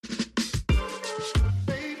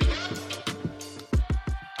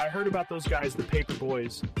heard about those guys, the Paper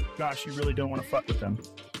Boys. Gosh, you really don't want to fuck with them.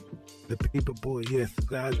 The Paper Boy, yes,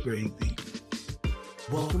 that's crazy.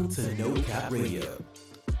 Welcome to No Cap Radio.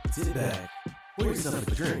 Sit back, pour yourself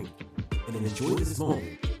a drink, and enjoy this moment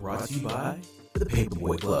brought to you by the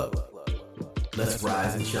Paperboy Club. Let's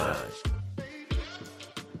rise and shine.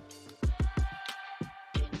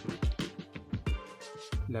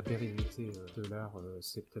 La pérennité de l'art,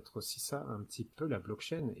 c'est peut-être aussi ça, un petit peu la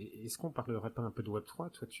blockchain. Et est-ce qu'on parlerait pas un peu de Web3?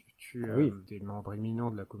 Toi, tu es membre éminent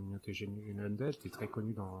de la communauté Undead, tu es très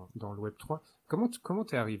connu dans le Web3. Comment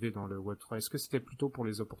t'es arrivé dans le Web3? Est-ce que c'était plutôt pour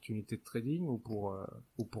les opportunités de trading ou pour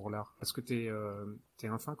l'art? Est-ce que t'es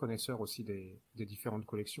un fin connaisseur aussi des différentes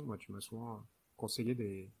collections? Moi, tu m'as souvent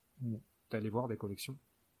conseillé d'aller voir des collections.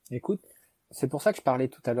 Écoute, c'est pour ça que je parlais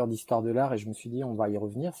tout à l'heure d'histoire de l'art et je me suis dit on va y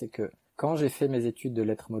revenir, c'est que quand j'ai fait mes études de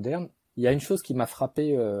lettres modernes, il y a une chose qui m'a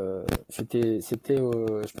frappé, je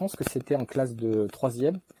pense que c'était en classe de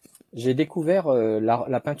 3e. J'ai découvert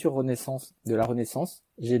la peinture Renaissance, de la Renaissance.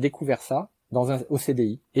 J'ai découvert ça au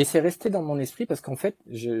CDI. Et c'est resté dans mon esprit parce qu'en fait,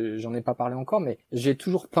 j'en ai pas parlé encore, mais j'ai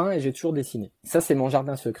toujours peint et j'ai toujours dessiné. Ça, c'est mon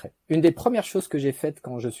jardin secret. Une des premières choses que j'ai faites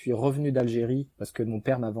quand je suis revenu d'Algérie, parce que mon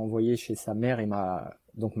père m'avait envoyé chez sa mère et ma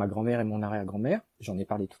grand-mère et mon arrière-grand-mère, j'en ai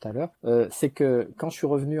parlé tout à l'heure, c'est que quand je suis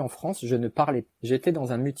revenu en France, je ne parlais pas. J'étais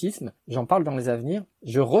dans un mutisme, j'en parle dans les avenirs,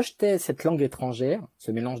 je rejetais cette langue étrangère,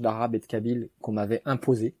 ce mélange d'arabe et de kabyle qu'on m'avait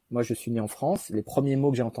imposé. Moi, je suis né en France, les premiers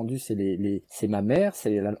mots que j'ai entendus, c'est ma mère,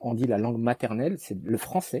 on dit la langue maternelle, c'est le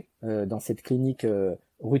français, dans cette clinique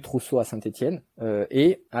rue Trousseau à Saint-Étienne,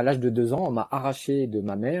 et à l'âge de 2 ans, on m'a arraché de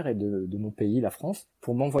ma mère et de mon pays, la France,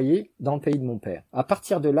 pour m'envoyer dans le pays de mon père. À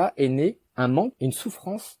partir de là est né un manque, une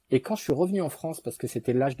souffrance, et quand je suis revenu en France, parce que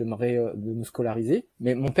c'était l'âge de me scolariser,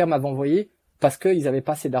 mais mon père m'avait envoyé parce qu'ils avaient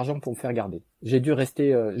pas assez d'argent pour me faire garder. Je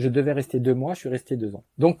devais rester 2 mois, je suis resté 2 ans.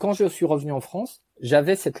 Donc quand je suis revenu en France,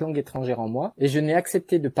 j'avais cette langue étrangère en moi, et je n'ai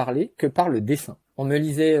accepté de parler que par le dessin. On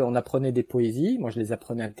apprenait des poésies, moi je les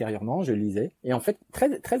apprenais intérieurement, je lisais, et en fait,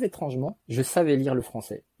 très, très étrangement, je savais lire le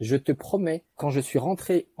français. Je te promets, quand je suis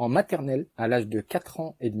rentré en maternelle, à l'âge de 4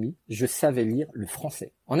 ans et demi, je savais lire le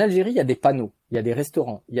français. En Algérie, il y a des panneaux, il y a des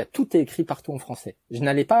restaurants, tout est écrit partout en français. Je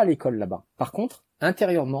n'allais pas à l'école là-bas. Par contre,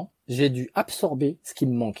 intérieurement, j'ai dû absorber ce qui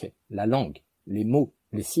me manquait. La langue, les mots,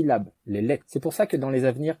 les syllabes, les lettres. C'est pour ça que dans les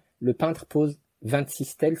avenirs, le peintre pose 26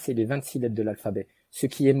 stèles, c'est les 26 lettres de l'alphabet. Ce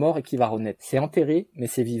qui est mort et qui va renaître. C'est enterré, mais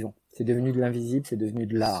c'est vivant. C'est devenu de l'invisible, c'est devenu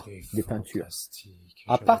de l'art, des peintures.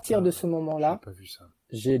 À partir de ce moment-là,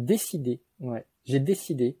 j'ai décidé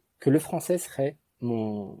que le français serait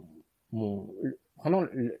vraiment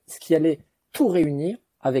ce qui allait tout réunir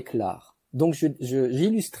avec l'art. Donc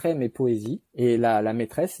j'illustrais mes poésies et la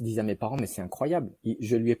maîtresse disait à mes parents mais c'est incroyable,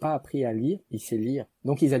 je lui ai pas appris à lire, il sait lire.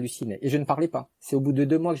 Donc ils hallucinaient et je ne parlais pas. C'est au bout de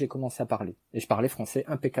 2 mois que j'ai commencé à parler et je parlais français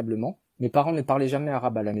impeccablement. Mes parents ne parlaient jamais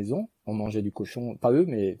arabe à la maison, on mangeait du cochon, pas eux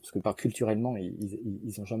mais parce que culturellement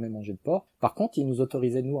ils ont jamais mangé de porc. Par contre, ils nous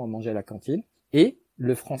autorisaient nous à en manger à la cantine et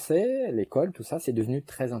le français, l'école, tout ça c'est devenu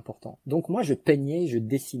très important. Donc moi je peignais, je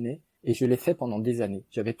dessinais. Et je l'ai fait pendant des années.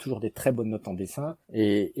 J'avais toujours des très bonnes notes en dessin,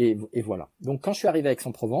 et voilà. Donc quand je suis arrivé à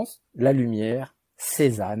Aix-en-Provence, la lumière,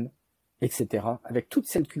 Cézanne, etc., avec toute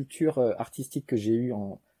cette culture artistique que j'ai eue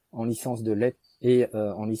en licence de lettres et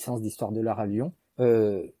en licence d'histoire de l'art à Lyon,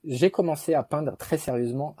 j'ai commencé à peindre très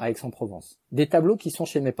sérieusement à Aix-en-Provence. Des tableaux qui sont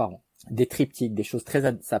chez mes parents, des triptyques, des choses très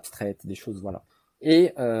abstraites, des choses voilà.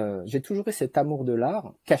 Et j'ai toujours eu cet amour de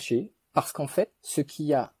l'art caché, parce qu'en fait, ce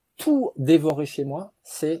qui a tout dévoré chez moi,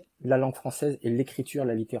 c'est la langue française et l'écriture,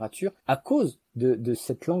 la littérature, à cause de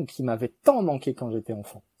cette langue qui m'avait tant manqué quand j'étais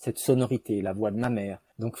enfant. Cette sonorité, la voix de ma mère.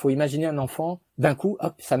 Donc faut imaginer un enfant, d'un coup,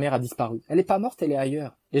 hop, sa mère a disparu. Elle est pas morte, elle est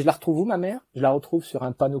ailleurs. Et je la retrouve où, ma mère? Je la retrouve sur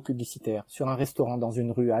un panneau publicitaire, sur un restaurant dans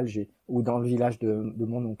une rue à Alger, ou dans le village de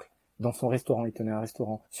mon oncle. Dans son restaurant, il tenait un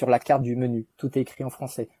restaurant. Sur la carte du menu, tout est écrit en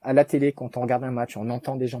français. À la télé, quand on regarde un match, on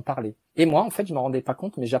entend des gens parler. Et moi, en fait, je m'en rendais pas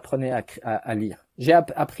compte, mais j'apprenais à lire. J'ai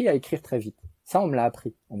appris à écrire très vite. Ça, on me l'a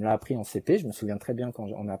appris. On me l'a appris en CP, je me souviens très bien quand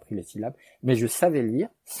on a appris les syllabes. Mais je savais lire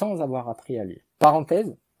sans avoir appris à lire.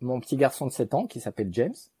 Parenthèse, mon petit garçon de 7 ans, qui s'appelle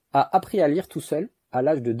James, a appris à lire tout seul à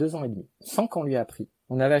l'âge de 2 ans et demi, sans qu'on lui ait appris.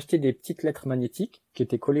 On avait acheté des petites lettres magnétiques qui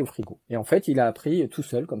étaient collées au frigo. Et en fait, il a appris tout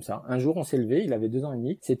seul, comme ça. Un jour, on s'est levé, il avait 2 ans et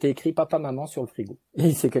demi, c'était écrit papa, maman sur le frigo.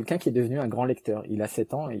 Et c'est quelqu'un qui est devenu un grand lecteur. Il a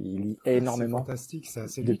 7 ans et il lit énormément. C'est fantastique, ça.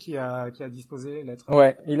 C'est lui qui a disposé les lettres.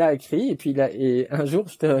 Ouais, il a écrit, et un jour,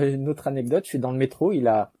 une autre anecdote, je suis dans le métro, il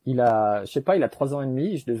a 3 ans et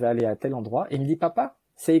demi, je devais aller à tel endroit, et il me dit, papa,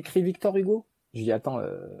 c'est écrit Victor Hugo. Je dis, attends,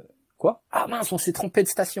 quoi? Ah mince, on s'est trompé de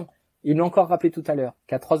station. Il m'a encore rappelé tout à l'heure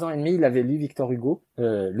qu'à 3 ans et demi, il avait lu Victor Hugo,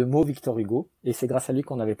 le mot Victor Hugo, et c'est grâce à lui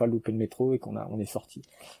qu'on n'avait pas loupé le métro et on est sorti.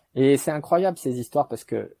 Et c'est incroyable ces histoires parce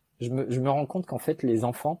que je me rends compte qu'en fait les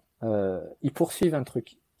enfants, ils poursuivent un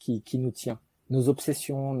truc qui nous tient, nos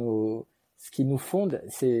obsessions, ce qui nous fonde,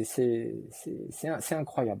 c'est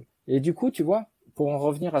incroyable. Et du coup, tu vois, pour en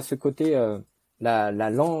revenir à ce côté, la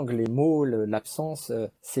langue, les mots, l'absence,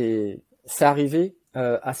 c'est arrivé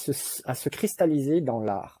à se cristalliser dans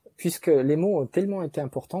l'art, puisque les mots ont tellement été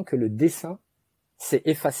importants que le dessin s'est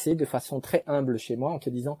effacé de façon très humble chez moi en te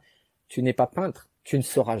disant tu n'es pas peintre, tu ne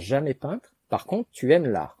seras jamais peintre, par contre tu aimes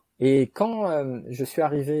l'art. Et quand je suis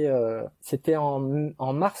arrivé, c'était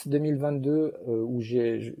en mars 2022 où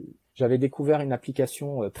j'avais découvert une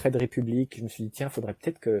application Trade Republic. Je me suis dit tiens, faudrait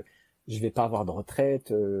peut-être que je vais pas avoir de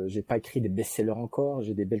retraite, j'ai pas écrit des best-sellers encore,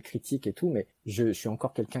 j'ai des belles critiques et tout, mais je suis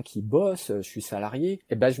encore quelqu'un qui bosse, je suis salarié.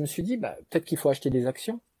 Et ben je me suis dit peut-être qu'il faut acheter des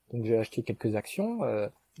actions. Donc j'ai acheté quelques actions,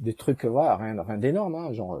 des trucs voilà, rien d'énorme,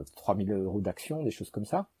 hein, genre 3000 euros d'actions, des choses comme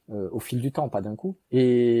ça, au fil du temps, pas d'un coup.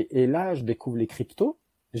 Et là je découvre les cryptos.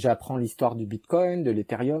 J'apprends l'histoire du Bitcoin, de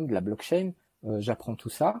l'Ethereum, de la blockchain. J'apprends tout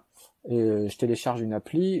ça. Je télécharge une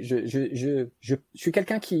appli. Je suis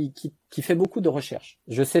quelqu'un qui fait beaucoup de recherches.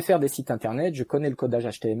 Je sais faire des sites internet. Je connais le codage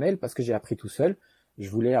HTML parce que j'ai appris tout seul. Je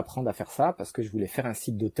voulais apprendre à faire ça parce que je voulais faire un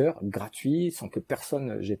site d'auteur gratuit sans que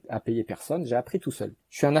j'ai à payer personne. J'ai appris tout seul.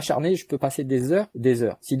 Je suis un acharné. Je peux passer des heures, des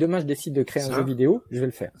heures. Si demain je décide de créer un jeu vidéo, je vais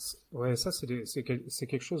le faire. Ouais, ça c'est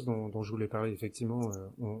quelque chose dont je voulais parler effectivement.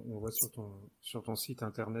 On voit sur ton site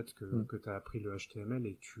internet que tu as appris le HTML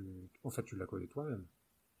et tu l'as codé toi-même,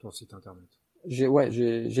 ton site internet. Il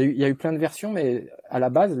y a eu plein de versions, mais à la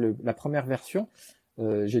base la première version,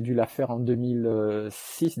 j'ai dû la faire en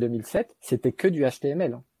 2006-2007. C'était que du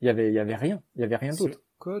HTML. Hein. Il y avait rien d'autre. Le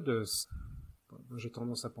code, j'ai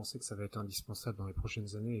tendance à penser que ça va être indispensable dans les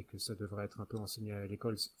prochaines années et que ça devrait être un peu enseigné à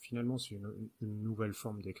l'école. Finalement, c'est une nouvelle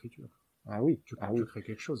forme d'écriture. Ah oui. Tu crées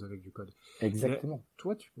quelque chose avec du code. Exactement. Mais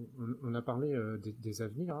toi, on a parlé des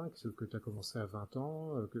avenirs, hein, que tu as commencé à 20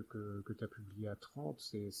 ans, que tu as publié à 30.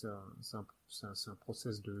 C'est un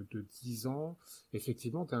process de 10 ans.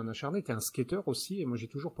 Effectivement, tu es un acharné, tu es un skater aussi. Et moi, j'ai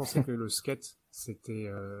toujours pensé que le skate, c'était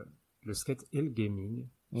le skate et le gaming.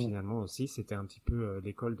 Finalement aussi, c'était un petit peu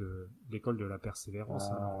l'école de la persévérance.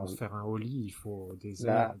 Pour se faire un ollie, il faut des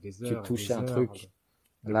heures, tu touches un truc.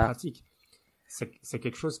 De pratique. C'est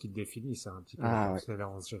quelque chose qui te définit, ça, un petit peu, la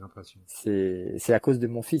persévérance, j'ai l'impression. C'est à cause de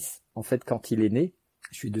mon fils. En fait, quand il est né,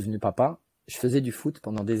 je suis devenu papa, je faisais du foot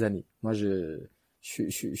pendant des années. Moi, je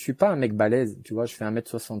suis pas un mec balèze, tu vois, je fais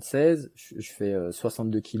 1m76, je fais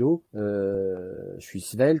 62 kilos, je suis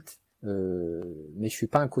svelte, mais je suis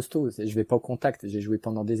pas un costaud, je vais pas au contact. J'ai joué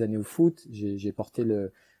pendant des années au foot, j'ai porté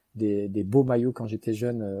des beaux maillots quand j'étais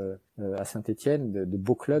jeune à Saint-Étienne, de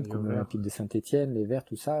beaux clubs comme l'Olympique de Saint-Étienne, les Verts,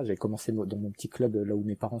 tout ça. J'ai commencé dans mon petit club là où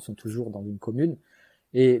mes parents sont toujours dans une commune.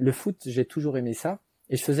 Et le foot, j'ai toujours aimé ça.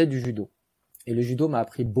 Et je faisais du judo. Et le judo m'a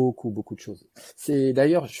appris beaucoup de choses.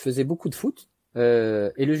 D'ailleurs, je faisais beaucoup de foot.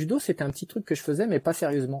 Et le judo, c'était un petit truc que je faisais, mais pas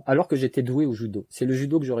sérieusement. Alors que j'étais doué au judo. C'est le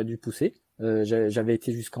judo que j'aurais dû pousser. J'avais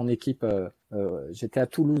été jusqu'en équipe. J'étais à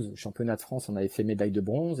Toulouse, championnat de France. On avait fait médaille de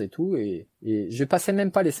bronze et tout. Et je passais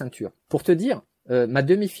même pas les ceintures. Pour te dire, ma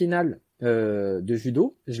demi-finale de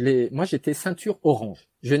judo, moi j'étais ceinture orange.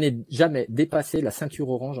 Je n'ai jamais dépassé la ceinture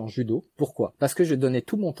orange en judo. Pourquoi? Parce que je donnais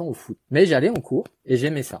tout mon temps au foot. Mais j'allais en cours et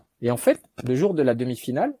j'aimais ça. Et en fait, le jour de la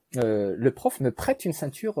demi-finale, le prof me prête une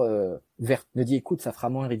ceinture verte. Me dit écoute, ça fera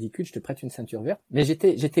moins ridicule, je te prête une ceinture verte. Mais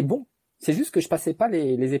j'étais bon. C'est juste que je passais pas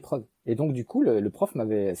les épreuves. Et donc du coup, le prof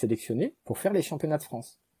m'avait sélectionné pour faire les championnats de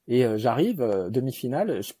France. Et j'arrive,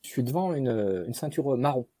 demi-finale, je suis devant une ceinture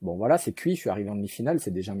marron. Bon voilà, c'est cuit, je suis arrivé en demi-finale,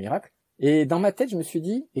 c'est déjà un miracle. Et dans ma tête, je me suis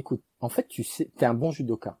dit, écoute, en fait, tu sais, t'es un bon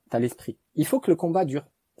judoka, t'as l'esprit. Il faut que le combat dure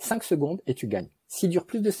 5 secondes et tu gagnes. S'il dure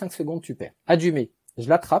plus de 5 secondes, tu perds. Hajime, je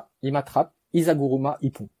l'attrape, il m'attrape, Isaguruma,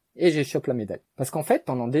 Ippon. Et j'échoppe la médaille. Parce qu'en fait,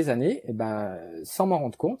 pendant des années, sans m'en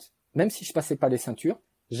rendre compte, même si je passais pas les ceintures,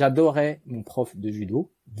 j'adorais mon prof de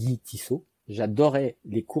judo, Guy Tissot. J'adorais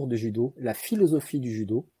les cours de judo, la philosophie du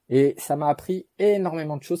judo. Et ça m'a appris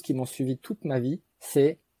énormément de choses qui m'ont suivi toute ma vie.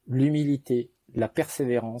 C'est l'humilité, la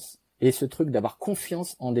persévérance et ce truc d'avoir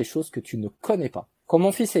confiance en des choses que tu ne connais pas. Quand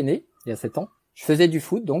mon fils est né, il y a 7 ans, je faisais du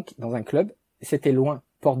foot donc dans un club. C'était loin,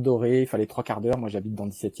 Porte Dorée, il fallait 3/4 d'heure. Moi j'habite dans le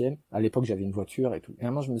 17e. À l'époque j'avais une voiture et tout. Et à un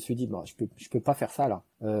moment je me suis dit je peux pas faire ça là.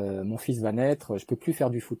 Mon fils va naître, je peux plus faire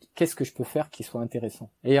du foot. Qu'est-ce que je peux faire qui soit intéressant?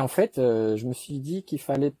 Et en fait je me suis dit qu'il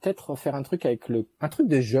fallait peut-être faire un truc avec un truc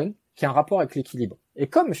de jeune qui a un rapport avec l'équilibre. Et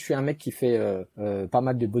comme je suis un mec qui fait pas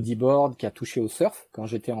mal de bodyboard, qui a touché au surf quand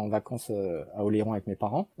j'étais en vacances à Oléron avec mes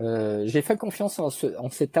parents, j'ai fait confiance en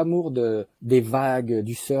cet amour des vagues,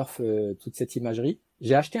 du surf, toute cette imagerie.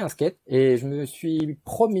 J'ai acheté un skate et je me suis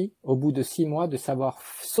promis au bout de 6 mois de savoir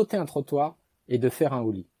sauter un trottoir et de faire un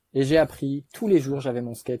ollie. Et j'ai appris tous les jours, j'avais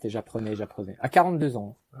mon skate et j'apprenais. À 42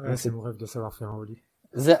 ans. Ouais, c'est mon rêve de savoir faire un ollie.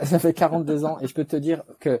 Ça fait 42 ans et je peux te dire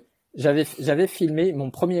que j'avais filmé mon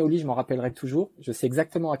premier ollie, je m'en rappellerai toujours. Je sais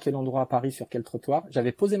exactement à quel endroit à Paris, sur quel trottoir.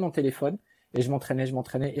 J'avais posé mon téléphone et je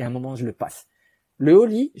m'entraînais et à un moment je le passe. Le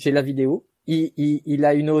ollie, j'ai la vidéo, il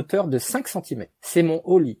a une hauteur de 5 cm. C'est mon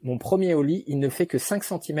ollie, mon premier ollie, il ne fait que 5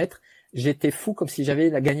 cm. J'étais fou comme si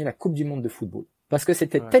j'avais gagné la Coupe du Monde de football. Parce que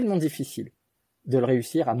c'était tellement difficile de le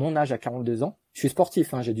réussir à mon âge, à 42 ans. Je suis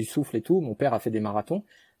sportif, j'ai du souffle et tout. Mon père a fait des marathons.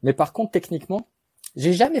 Mais par contre, techniquement,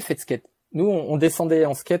 j'ai jamais fait de skate. Nous, on descendait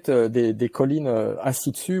en skate des collines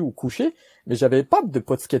assis dessus ou couchés, mais j'avais pas de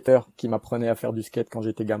pote skateur qui m'apprenait à faire du skate quand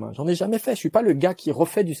j'étais gamin. J'en ai jamais fait. Je suis pas le gars qui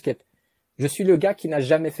refait du skate. Je suis le gars qui n'a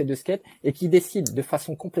jamais fait de skate et qui décide de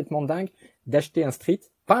façon complètement dingue d'acheter un street,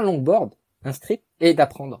 pas un longboard, un street, et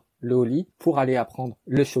d'apprendre le ollie pour aller apprendre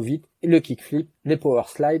le show-vite, le kickflip, les power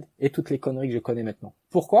slide et toutes les conneries que je connais maintenant.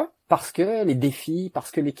 Pourquoi? Parce que les défis,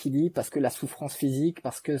 parce que l'équilibre, parce que la souffrance physique,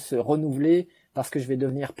 parce que se renouveler, parce que je vais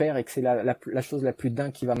devenir père et que c'est la chose la plus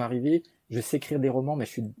dingue qui va m'arriver. Je sais écrire des romans, mais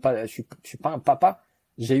je suis pas un papa.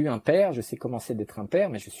 J'ai eu un père, je sais comment c'est d'être un père,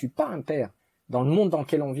 mais je suis pas un père. Dans le monde dans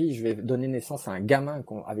lequel on vit, je vais donner naissance à un gamin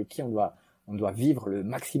avec qui on doit vivre le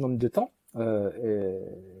maximum de temps.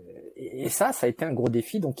 Et ça a été un gros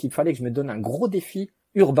défi. Donc il fallait que je me donne un gros défi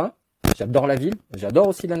urbain. J'adore la ville, j'adore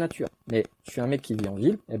aussi la nature, mais je suis un mec qui vit en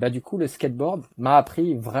ville. Et du coup, le skateboard m'a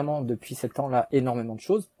appris vraiment depuis 7 ans-là énormément de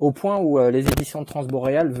choses, au point où les éditions de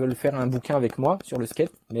Transboréal veulent faire un bouquin avec moi sur le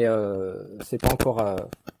skate, mais c'est pas encore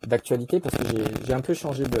d'actualité parce que j'ai un peu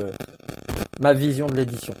changé ma vision de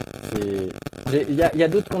l'édition. Il y a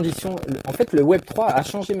d'autres conditions. En fait, le Web3 a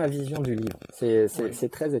changé ma vision du livre.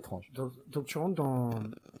 C'est très étrange. Donc tu rentres dans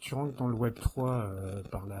le Web3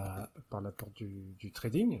 par la porte du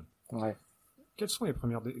trading. Ouais. Quelles sont les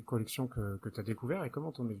premières collections que tu as découvertes et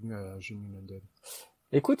comment t'en es venu à Genuine Undead?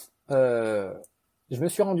 Écoute, je me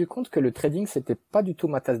suis rendu compte que le trading, c'était pas du tout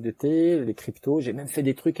ma tasse de thé, les cryptos. J'ai même fait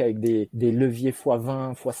des trucs avec des leviers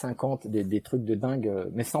x20, x50, des trucs de dingue,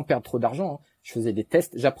 mais sans perdre trop d'argent. Je faisais des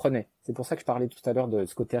tests, j'apprenais. C'est pour ça que je parlais tout à l'heure de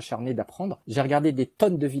ce côté acharné d'apprendre. J'ai regardé des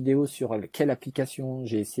tonnes de vidéos sur quelle application,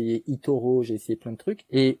 j'ai essayé eToro, j'ai essayé plein de trucs.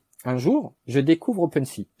 Et un jour, je découvre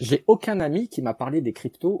OpenSea. J'ai aucun ami qui m'a parlé des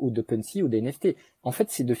cryptos ou d'OpenSea ou des NFT. En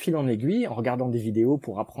fait, c'est de fil en aiguille, en regardant des vidéos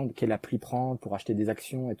pour apprendre quelle appli prendre, pour acheter des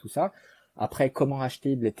actions et tout ça. Après, comment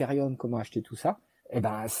acheter de l'Ethereum, comment acheter tout ça.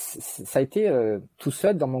 Ça a été tout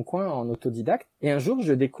seul dans mon coin en autodidacte. Et un jour,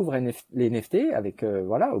 je découvre les NFT avec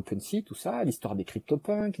OpenSea, tout ça, l'histoire des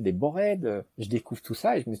CryptoPunks, des Bored. Je découvre tout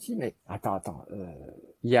ça et je me suis dit, mais attends.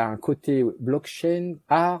 Il y a un côté blockchain,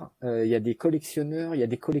 art, il y a des collectionneurs, il y a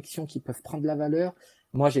des collections qui peuvent prendre la valeur.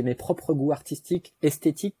 Moi, j'ai mes propres goûts artistiques,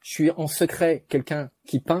 esthétiques. Je suis en secret quelqu'un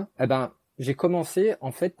qui peint. J'ai commencé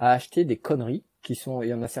en fait à acheter des conneries. Il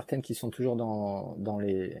y en a certaines qui sont toujours dans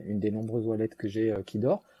une des nombreuses wallets que j'ai qui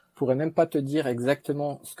dort. Je pourrais même pas te dire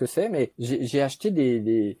exactement ce que c'est, mais j'ai acheté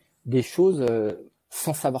des choses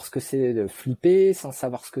sans savoir ce que c'est de flipper, sans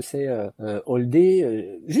savoir ce que c'est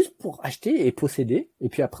holder, juste pour acheter et posséder. Et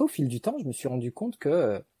puis après, au fil du temps, je me suis rendu compte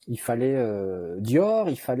que il fallait Dior,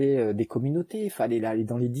 il fallait des communautés, il fallait aller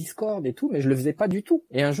dans les Discord et tout, mais je le faisais pas du tout.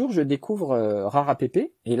 Et un jour, je découvre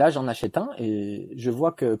RaraPP, et là, j'en achète un, et je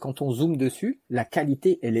vois que quand on zoome dessus, la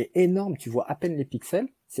qualité, elle est énorme, tu vois à peine les pixels.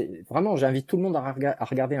 C'est vraiment, j'invite tout le monde à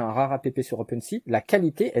regarder un RaraPP sur OpenSea. La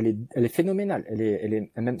qualité, elle est phénoménale, elle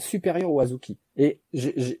est même supérieure au Azuki. Et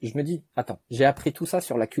je me dis, attends, j'ai appris tout ça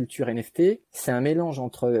sur la culture NFT, c'est un mélange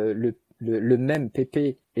entre le même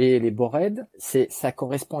PP et les Bored, ça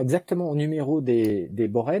correspond exactement au numéro des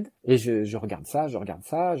Bored, et je regarde ça,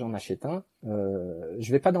 j'en achète un. Je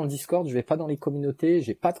vais pas dans le Discord, je vais pas dans les communautés,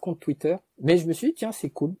 j'ai pas de compte Twitter, mais je me suis dit tiens,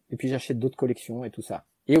 c'est cool, et puis j'achète d'autres collections et tout ça.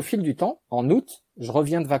 Et au fil du temps, en août, je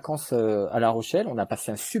reviens de vacances à La Rochelle, on a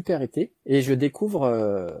passé un super été, et je découvre,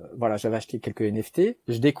 j'avais acheté quelques NFT,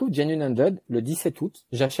 je découvre Genuine Undead le 17 août,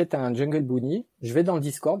 j'achète un Jungle Bunny, je vais dans le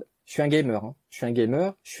Discord. Je suis un gamer, je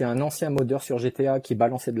suis un ancien modeur sur GTA qui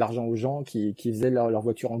balançait de l'argent aux gens, qui faisait leur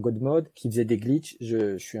voiture en God mode, qui faisait des glitches.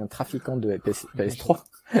 Je suis un trafiquant de PS3.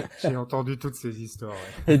 J'ai entendu toutes ces histoires.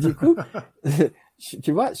 Ouais. Et du coup,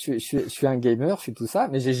 tu vois, je suis un gamer, je suis tout ça,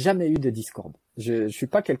 mais j'ai jamais eu de Discord. Je suis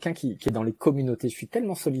pas quelqu'un qui est dans les communautés. Je suis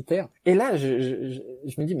tellement solitaire. Et là,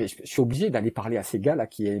 je me dis, mais je suis obligé d'aller parler à ces gars-là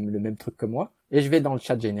qui aiment le même truc que moi. Et je vais dans le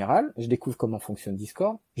chat général, je découvre comment fonctionne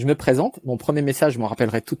Discord. Je me présente. Mon premier message, je m'en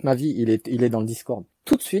rappellerai toute ma vie. Il est dans le Discord.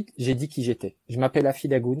 Tout de suite, j'ai dit qui j'étais. Je m'appelle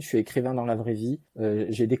𝐊𝐿𝐿𝐋𝐓𝐄𝐒, je suis écrivain dans la vraie vie.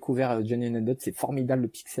 J'ai découvert Johnny Undead, c'est formidable le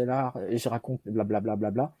pixel art. Et je raconte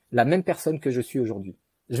blablabla. La même personne que je suis aujourd'hui.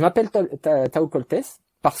 Je m'appelle 𝐊𝐿𝐿𝐋𝐓𝐄𝐒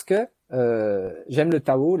parce que j'aime le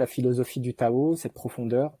Tao, la philosophie du Tao, cette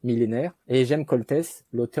profondeur millénaire, et j'aime 𝐊𝐿𝐿𝐋𝐓𝐄𝐒,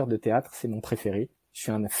 l'auteur de théâtre, c'est mon préféré. Je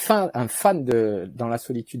suis un fan de Dans la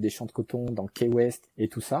solitude des champs de coton, dans Key West et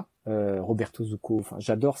tout ça, Roberto Zucco, enfin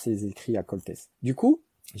j'adore ses écrits à 𝐊𝐿𝐿𝐋𝐓𝐄𝐒. Du coup,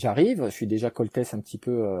 j'arrive, je suis déjà 𝐊𝐿𝐿𝐋𝐓𝐄𝐒 un petit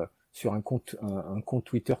peu sur un compte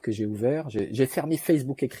Twitter que j'ai ouvert, j'ai fermé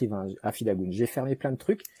Facebook écrivain à 𝐊𝐿𝐿𝐋𝐓𝐄𝐒, j'ai fermé plein de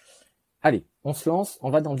trucs. Allez, on se lance,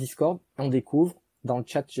 on va dans le Discord, on découvre. Dans le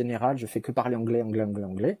chat général, je fais que parler anglais.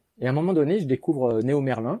 Et à un moment donné, je découvre Néo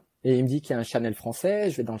Merlin et il me dit qu'il y a un channel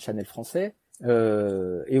français. Je vais dans le channel français.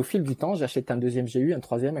 Et au fil du temps, j'achète un deuxième GU, un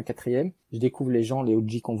troisième, un quatrième. Je découvre les gens, les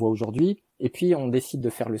OG qu'on voit aujourd'hui. Et puis, on décide de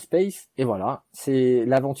faire le space. Et voilà. C'est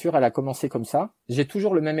l'aventure, elle a commencé comme ça. J'ai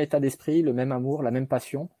toujours le même état d'esprit, le même amour, la même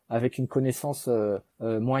passion, avec une connaissance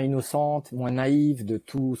moins innocente, moins naïve de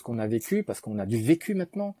tout ce qu'on a vécu, parce qu'on a du vécu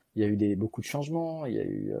maintenant. Il y a eu beaucoup de changements, il y a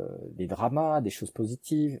eu des dramas, des choses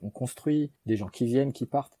positives. On construit, des gens qui viennent, qui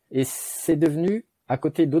partent. Et c'est devenu, à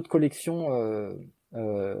côté d'autres collections,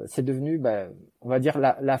 c'est devenu, on va dire,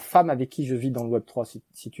 la femme avec qui je vis dans le Web3,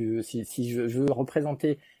 si tu veux. Si je veux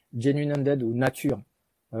représenter Genuine Undead ou Nature,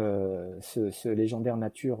 ce légendaire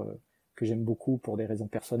Nature que j'aime beaucoup pour des raisons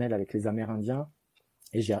personnelles avec les Amérindiens.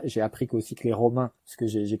 Et j'ai appris aussi que les Romains, parce que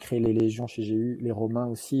j'ai créé les légions chez GU, les Romains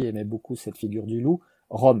aussi aimaient beaucoup cette figure du loup.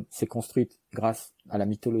 Rome s'est construite grâce à la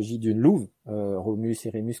mythologie d'une louve, Romulus et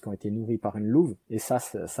Rémus qui ont été nourris par une louve, et ça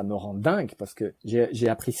me rend dingue parce que j'ai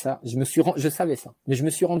appris ça. Je savais ça, mais je me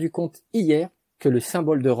suis rendu compte hier que le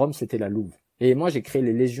symbole de Rome c'était la louve. Et moi j'ai créé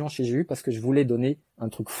les légions chez GU parce que je voulais donner un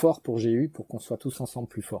truc fort pour GU pour qu'on soit tous ensemble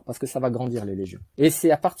plus forts, parce que ça va grandir les légions. Et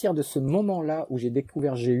c'est à partir de ce moment-là où j'ai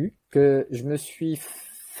découvert GU que je me suis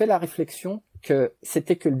fait la réflexion que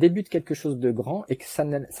c'était que le début de quelque chose de grand et que ça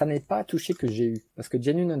n'est pas touché que j'ai eu. Parce que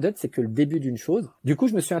Genuine Undead, c'est que le début d'une chose. Du coup,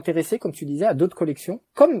 je me suis intéressé, comme tu disais, à d'autres collections.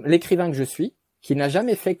 Comme l'écrivain que je suis, qui n'a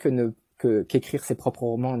jamais fait qu'écrire ses propres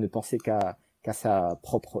romans et ne penser qu'à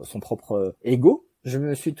son propre ego. Je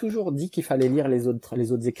me suis toujours dit qu'il fallait lire les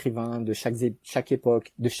autres écrivains de chaque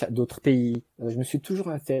époque, d'autres pays. Je me suis toujours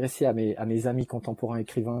intéressé à mes amis contemporains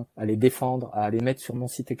écrivains, à les défendre, à les mettre sur mon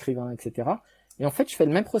site écrivain, etc. Et en fait, je fais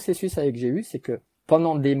le même processus avec GU, c'est que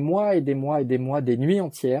pendant des mois et des mois et des mois, des nuits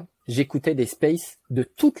entières, j'écoutais des spaces de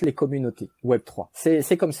toutes les communautés Web3.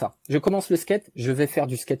 C'est comme ça. Je commence le skate, je vais faire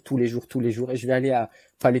du skate tous les jours, et je vais aller à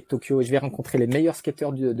Palais de Tokyo, et je vais rencontrer les meilleurs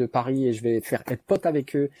skateurs de Paris, et je vais être pote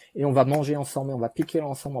avec eux, et on va manger ensemble, et on va piquer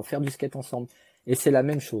ensemble, on va faire du skate ensemble. Et c'est la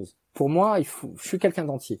même chose. Pour moi, je suis quelqu'un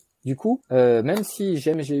d'entier. Du coup, même si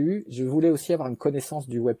j'aime GU, je voulais aussi avoir une connaissance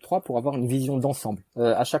du Web3 pour avoir une vision d'ensemble.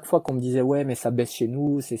 À chaque fois qu'on me disait ouais mais ça baisse chez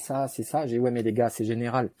nous, c'est ça, j'ai ouais mais les gars c'est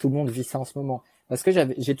général, tout le monde vit ça en ce moment. Parce que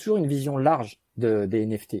j'ai toujours une vision large des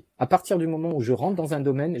NFT. À partir du moment où je rentre dans un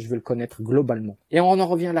domaine, je veux le connaître globalement. Et on en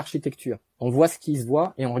revient à l'architecture. On voit ce qui se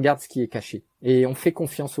voit et on regarde ce qui est caché. Et on fait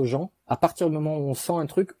confiance aux gens. À partir du moment où on sent un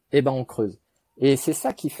truc, on creuse. Et c'est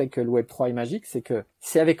ça qui fait que le Web3 est magique, c'est que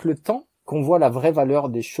c'est avec le temps qu'on voit la vraie valeur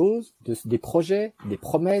des choses, des projets, des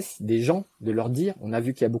promesses, des gens, de leur dire. On a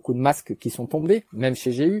vu qu'il y a beaucoup de masques qui sont tombés, même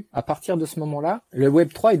chez GU. À partir de ce moment-là, le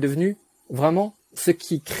Web3 est devenu vraiment ce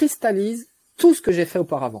qui cristallise tout ce que j'ai fait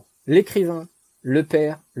auparavant. L'écrivain, le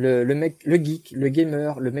père, le mec, le geek, le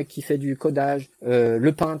gamer, le mec qui fait du codage, le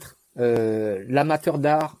peintre, l'amateur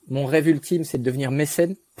d'art. Mon rêve ultime, c'est de devenir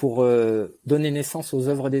mécène pour donner naissance aux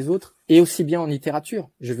œuvres des autres, et aussi bien en littérature.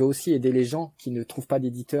 Je veux aussi aider les gens qui ne trouvent pas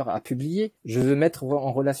d'éditeur à publier. Je veux mettre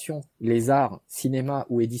en relation les arts, cinéma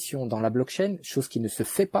ou édition dans la blockchain, chose qui ne se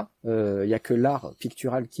fait pas. Il y a que l'art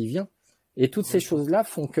pictural qui vient. Et toutes ces choses-là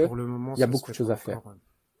font que il y a beaucoup de choses à faire.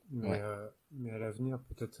 Mais à l'avenir,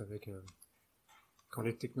 peut-être avec quand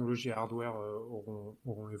les technologies hardware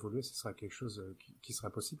auront évolué, ce sera quelque chose qui sera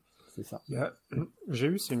possible. C'est ça.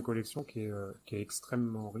 GU, c'est une collection qui est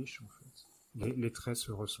extrêmement riche en fait. Les traits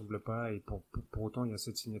se ressemblent pas, et pour autant il y a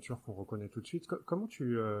cette signature qu'on reconnaît tout de suite. Comment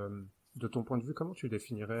de ton point de vue, comment tu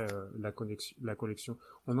définirais la collection?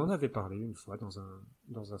 On en avait parlé une fois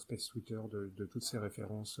dans un space Twitter de toutes ces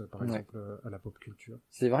références, par exemple à la pop culture.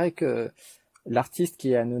 C'est vrai que l'artiste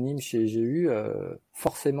qui est anonyme chez 𝐊𝐿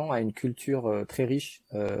forcément a une culture très riche,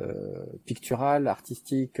 picturale,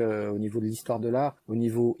 artistique, au niveau de l'histoire de l'art, au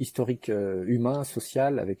niveau historique, humain,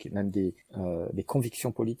 social, avec même des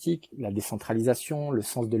convictions politiques, la décentralisation, le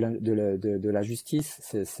sens de la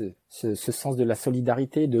justice, ce sens de la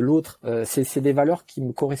solidarité, de l'autre. C'est des valeurs qui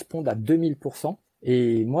me correspondent à 2000%.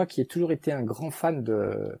 Et moi qui ai toujours été un grand fan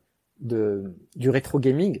du rétro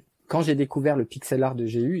gaming, quand j'ai découvert le pixel art de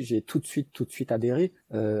𝐊𝐿, j'ai tout de suite adhéré.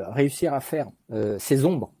 Réussir à faire ces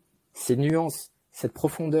ombres, ces nuances, cette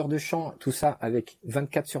profondeur de champ, tout ça avec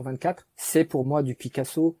 24/24, c'est pour moi du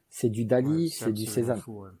Picasso, c'est du Dali, c'est du Cézanne.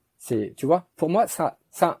 Fou, ouais. C'est, tu vois, pour moi ça,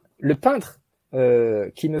 le peintre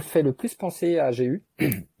qui me fait le plus penser à 𝐊𝐿,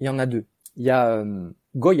 il y en a deux. Il y a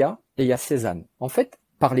Goya et il y a Cézanne. En fait,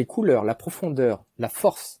 par les couleurs, la profondeur, la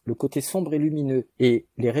force, le côté sombre et lumineux et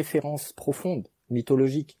les références profondes,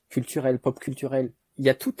 mythologique, culturel, pop culturel. Il y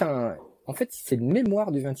a tout en fait, c'est une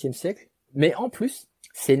mémoire du XXe siècle, mais en plus,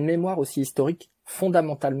 c'est une mémoire aussi historique,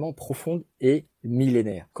 fondamentalement profonde et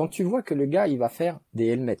millénaire. Quand tu vois que le gars, il va faire des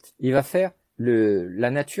helmets, il va faire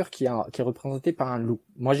la nature qui est représentée par un loup.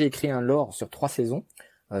 Moi, j'ai écrit un lore sur 3 saisons.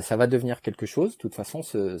 Ça va devenir quelque chose. De toute façon,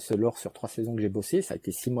 ce lore sur 3 saisons que j'ai bossé, ça a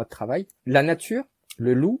été 6 mois de travail. La nature,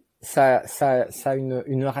 le loup, ça a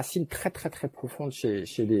une racine très très très profonde chez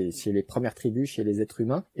les premières tribus, chez les êtres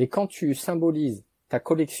humains. Et quand tu symbolises ta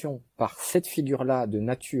collection par cette figure-là de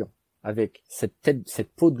nature, avec cette tête,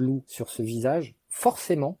 cette peau de loup sur ce visage,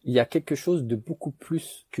 forcément, il y a quelque chose de beaucoup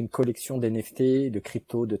plus qu'une collection d'NFT, de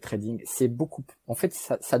crypto, de trading. C'est beaucoup. En fait,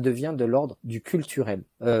 ça devient de l'ordre du culturel.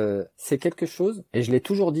 C'est quelque chose, et je l'ai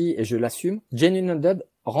toujours dit et je l'assume. Genuine Undead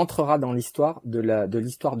rentrera dans l'histoire de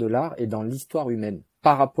l'histoire de l'art et dans l'histoire humaine.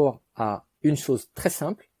 Par rapport à une chose très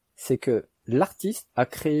simple, c'est que l'artiste a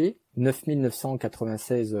créé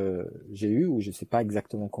 9996 𝐊𝐿, ou je sais pas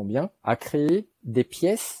exactement combien, a créé des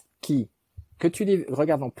pièces qui, que tu les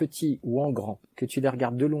regardes en petit ou en grand, que tu les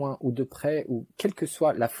regardes de loin ou de près, ou quelle que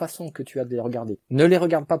soit la façon que tu as de les regarder, ne les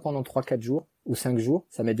regarde pas pendant 3-4 jours ou 5 jours,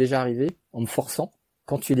 ça m'est déjà arrivé, en me forçant.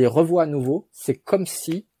 Quand tu les revois à nouveau, c'est comme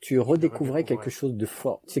si tu redécouvrais quelque chose de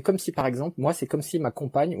fort. C'est comme si, par exemple, moi, c'est comme si ma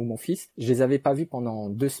compagne ou mon fils, je les avais pas vus pendant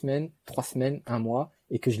 2 semaines, 3 semaines, 1 mois,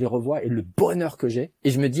 et que je les revois, et le bonheur que j'ai. Et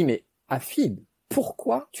je me dis, mais Afid,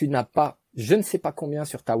 pourquoi tu n'as pas je ne sais pas combien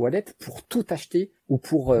sur ta wallet pour tout acheter ou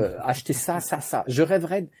pour acheter ça. Je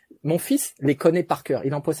rêverais. Mon fils les connaît par cœur.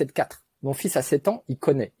 Il en possède 4. Mon fils à 7 ans, il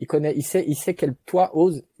sait quel toit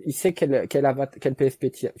ose, il sait quel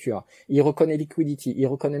PFP tu as. Il reconnaît Liquidity, il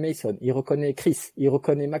reconnaît Mason, il reconnaît Chris, il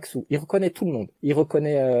reconnaît Maxou, il reconnaît tout le monde. Il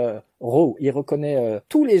reconnaît Ro, il reconnaît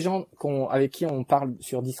tous les gens avec qui on parle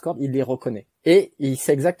sur Discord, il les reconnaît. Et il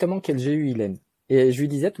sait exactement quel 𝐊𝐿 il aime. Et je lui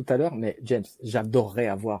disais tout à l'heure, mais James, j'adorerais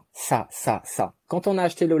avoir ça. Quand on a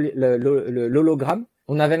acheté l'hologramme,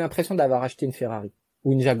 on avait l'impression d'avoir acheté une Ferrari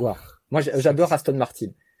ou une Jaguar. Moi, j'adore Aston Martin.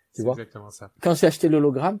 Tu vois? Exactement ça. Quand j'ai acheté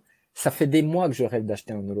l'hologramme, ça fait des mois que je rêve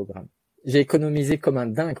d'acheter un hologramme. J'ai économisé comme un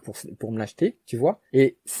dingue pour me l'acheter, tu vois.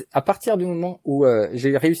 Et à partir du moment où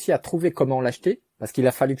j'ai réussi à trouver comment l'acheter, parce qu'il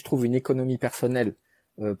a fallu que je trouve une économie personnelle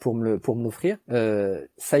pour me l'offrir,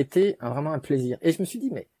 ça a été vraiment un plaisir. Et je me suis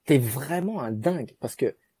dit, mais t'es vraiment un dingue, parce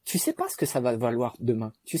que tu sais pas ce que ça va valoir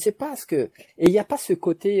demain. Tu sais pas et il y a pas ce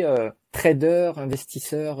côté trader,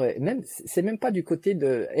 investisseur, c'est même pas du côté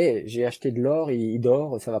de j'ai acheté de l'or, il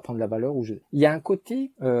dort, ça va prendre de la valeur il y a un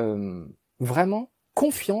côté vraiment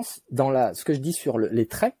confiance dans ce que je dis sur les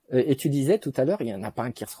traits, et tu disais tout à l'heure, il y en a pas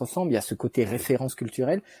un qui se ressemble, il y a ce côté référence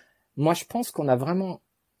culturelle. Moi, je pense qu'on a vraiment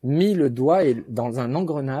mis le doigt dans un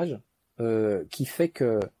engrenage qui fait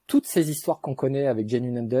que toutes ces histoires qu'on connaît avec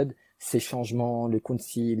Genuine Undead, ces changements, le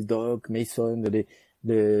council, Doc, Mason,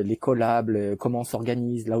 les collabs, comment on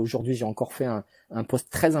s'organise. Là, aujourd'hui, j'ai encore fait un post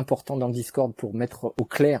très important dans le Discord pour mettre au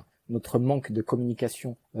clair notre manque de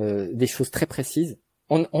communication, des choses très précises.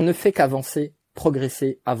 On ne fait qu'avancer,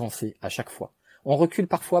 progresser, avancer à chaque fois. On recule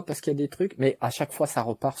parfois parce qu'il y a des trucs, mais à chaque fois, ça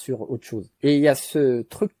repart sur autre chose. Et il y a ce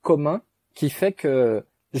truc commun qui fait que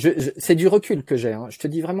c'est du recul que j'ai, hein. Je te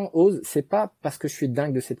dis vraiment, ose, c'est pas parce que je suis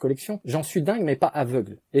dingue de cette collection. J'en suis dingue, mais pas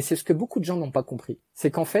aveugle. Et c'est ce que beaucoup de gens n'ont pas compris.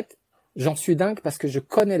 C'est qu'en fait, j'en suis dingue parce que je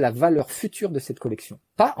connais la valeur future de cette collection.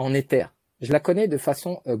 Pas en éther. Je la connais de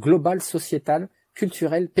façon globale, sociétale,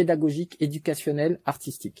 culturelle, pédagogique, éducationnelle,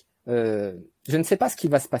 artistique. Je ne sais pas ce qui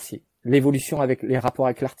va se passer. L'évolution avec les rapports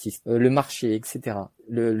avec l'artiste, le marché, etc.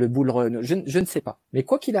 Le bull run, je ne sais pas. Mais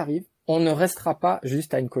quoi qu'il arrive, on ne restera pas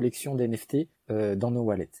juste à une collection d'NFT dans nos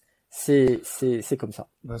wallets. c'est comme ça.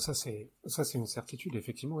 Bah ça c'est une certitude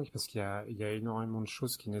effectivement, oui, parce qu'il y a énormément de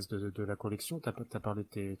choses qui naissent de la collection. T'as parlé de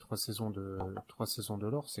tes 3 saisons de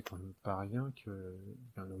lore, c'est quand même pas rien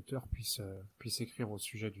qu'un auteur puisse écrire au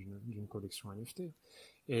sujet d'une collection NFT.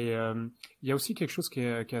 Et il y a aussi quelque chose qui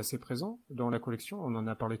est assez présent dans la collection. On en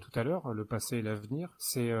a parlé tout à l'heure, le passé et l'avenir.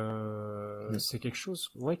 C'est quelque chose,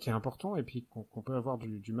 ouais, qui est important et puis qu'on peut avoir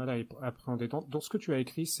du mal à appréhender. Dans ce que tu as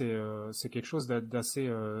écrit, c'est quelque chose d'assez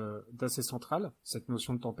central, cette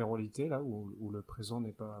notion de temporalité là où le présent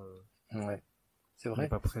n'est pas Ouais, c'est vrai. n'est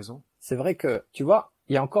pas présent. C'est vrai que, tu vois,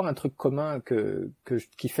 il y a encore un truc commun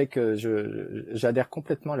qui fait que j'adhère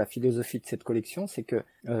complètement à la philosophie de cette collection, c'est que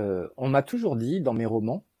on m'a toujours dit dans mes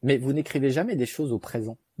romans, mais vous n'écrivez jamais des choses au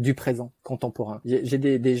présent, du présent contemporain. J'ai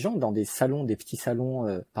des gens dans des salons, des petits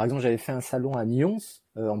salons. Par exemple, j'avais fait un salon à Nyons,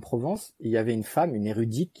 en Provence. Et il y avait une femme, une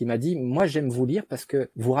érudite, qui m'a dit: moi, j'aime vous lire parce que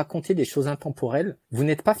vous racontez des choses intemporelles. Vous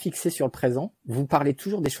n'êtes pas fixé sur le présent. Vous parlez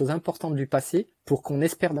toujours des choses importantes du passé pour qu'on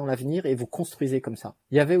espère dans l'avenir et vous construisez comme ça.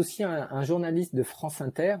 Il y avait aussi un journaliste de France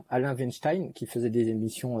Inter, Alain Weinstein, qui faisait des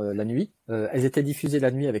émissions la nuit. Elles étaient diffusées la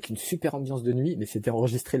nuit avec une super ambiance de nuit, mais c'était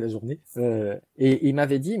enregistré la journée. Et il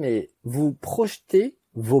m'avait dit: mais vous projetez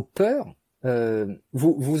vos peurs,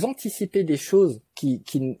 vous anticipez des choses qui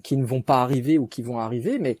ne vont pas arriver ou qui vont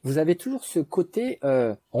arriver, mais vous avez toujours ce côté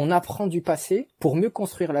on apprend du passé pour mieux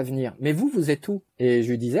construire l'avenir. Mais vous êtes où? Et je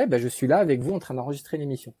lui disais: je suis là avec vous en train d'enregistrer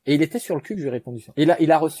l'émission. Et il était sur le cul que je lui ai répondu ça. Et là,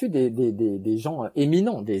 il a reçu des gens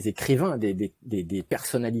éminents, des écrivains, des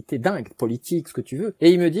personnalités dingues, politiques, ce que tu veux.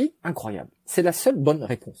 Et il me dit: incroyable. C'est la seule bonne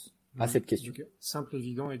réponse à cette question. Okay. Simple,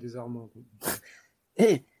 évident et désarmant.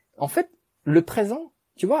 Et en fait, le présent,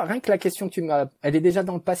 tu vois, rien que la question que tu m'as, elle est déjà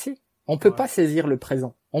dans le passé. On peut pas saisir le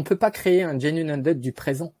présent. On peut pas créer un genuine undead du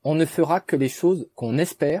présent. On ne fera que les choses qu'on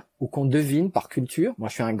espère ou qu'on devine par culture. Moi,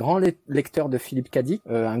 je suis un grand lecteur de 𝐊𝐿 �㈗,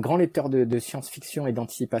 un grand lecteur de science-fiction et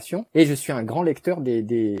d'anticipation, et je suis un grand lecteur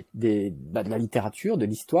de la littérature, de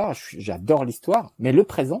l'histoire. J'adore l'histoire. Mais le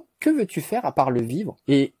présent, que veux-tu faire à part le vivre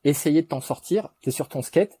et essayer de t'en sortir? T'es sur ton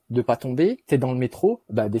skate, de pas tomber. T'es dans le métro,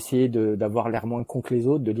 d'essayer d'avoir l'air moins con que les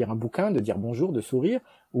autres, de lire un bouquin, de dire bonjour, de sourire,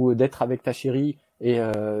 ou d'être avec ta chérie et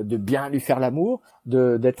de bien lui faire l'amour,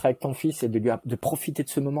 d'être avec ton fils et de profiter de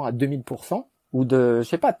ce moment à 2000%, ou de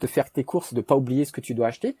te faire tes courses, de pas oublier ce que tu dois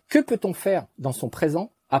acheter. Que peut-on faire dans son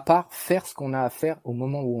présent à part faire ce qu'on a à faire au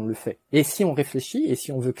moment où on le fait? Et si on réfléchit et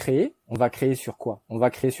si on veut créer, on va créer sur quoi? On va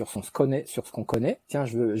créer sur ce qu'on connaît. Tiens,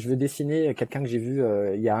 je veux dessiner quelqu'un que j'ai vu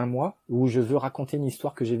il y a un mois, ou je veux raconter une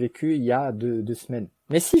histoire que j'ai vécue il y a deux semaines.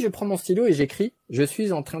 Mais si je prends mon stylo et j'écris, je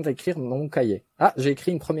suis en train d'écrire dans mon cahier. Ah, j'ai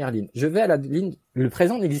écrit une première ligne. Je vais à la ligne. Le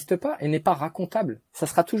présent n'existe pas et n'est pas racontable. Ça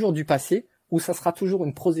sera toujours du passé, ou ça sera toujours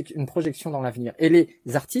une projection dans l'avenir. Et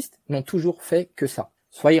les artistes n'ont toujours fait que ça.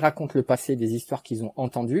 Soit ils racontent le passé, des histoires qu'ils ont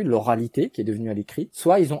entendues, l'oralité qui est devenue à l'écrit,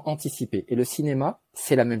 soit ils ont anticipé. Et le cinéma,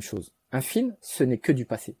 c'est la même chose. Un film, ce n'est que du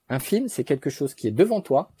passé. Un film, c'est quelque chose qui est devant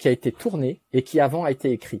toi, qui a été tourné et qui avant a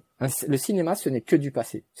été écrit. Le cinéma, ce n'est que du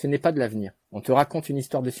passé. Ce n'est pas de l'avenir. On te raconte une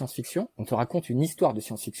histoire de science-fiction, on te raconte une histoire de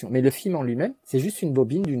science-fiction. Mais le film en lui-même, c'est juste une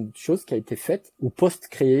bobine d'une chose qui a été faite ou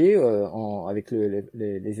post-créée avec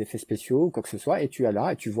les effets spéciaux ou quoi que ce soit. Et tu es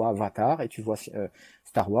là, et tu vois Avatar, et tu vois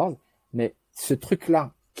Star Wars. Mais ce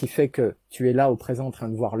truc-là qui fait que tu es là au présent en train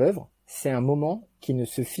de voir l'œuvre, c'est un moment qui ne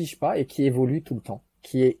se fige pas et qui évolue tout le temps,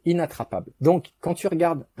 qui est inattrapable. Donc, quand tu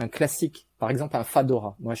regardes un classique, par exemple un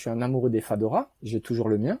fedora, moi je suis un amoureux des fedoras, j'ai toujours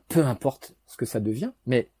le mien, peu importe ce que ça devient,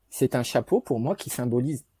 mais c'est un chapeau pour moi qui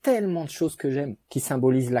symbolise tellement de choses que j'aime, qui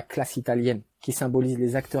symbolise la classe italienne, qui symbolise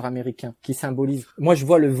les acteurs américains, qui symbolise... Moi, je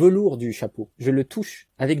vois le velours du chapeau, je le touche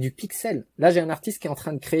avec du pixel. Là, j'ai un artiste qui est en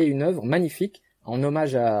train de créer une œuvre magnifique en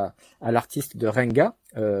hommage à l'artiste de Renga.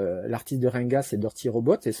 L'artiste de Renga, c'est Dirty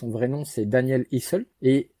Robot, et son vrai nom, c'est Daniel Issel.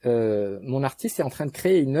 Et mon artiste est en train de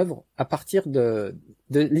créer une œuvre à partir de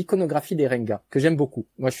l'iconographie des Renga, que j'aime beaucoup.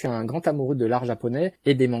 Moi, je suis un grand amoureux de l'art japonais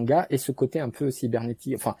et des mangas, et ce côté un peu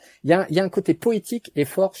cybernétique. Enfin, il y a un côté poétique et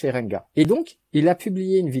fort chez Renga. Et donc, il a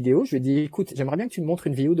publié une vidéo. Je lui ai dit: écoute, j'aimerais bien que tu me montres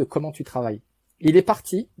une vidéo de comment tu travailles. Il est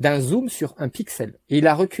parti d'un zoom sur un pixel. Et il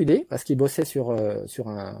a reculé, parce qu'il bossait sur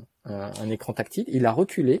un écran tactile. Il a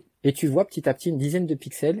reculé, et tu vois petit à petit une dizaine de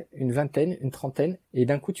pixels, une vingtaine, une trentaine, et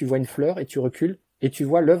d'un coup tu vois une fleur, et tu recules, et tu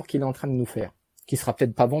vois l'œuvre qu'il est en train de nous faire. Qui sera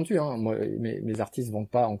peut-être pas vendue, hein. Moi, mes artistes vendent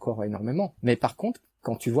pas encore énormément. Mais par contre,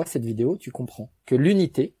 quand tu vois cette vidéo, tu comprends que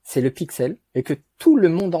l'unité, c'est le pixel, et que tout le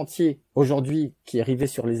monde entier, aujourd'hui, qui est arrivé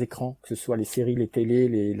sur les écrans, que ce soit les séries, les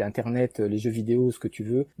télés, l'internet, les jeux vidéo, ce que tu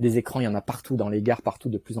veux, des écrans, il y en a partout, dans les gares, partout,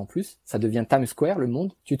 de plus en plus. Ça devient Times Square, le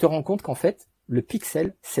monde. Tu te rends compte qu'en fait, le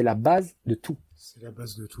pixel, c'est la base de tout. C'est la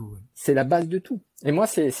base de tout, ouais. C'est la base de tout. Et moi,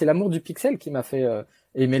 c'est l'amour du pixel qui m'a fait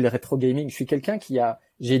aimer le rétro gaming. Je suis quelqu'un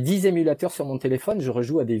j'ai 10 émulateurs sur mon téléphone, je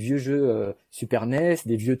rejoue à des vieux jeux Super NES,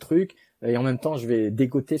 des vieux trucs, et en même temps je vais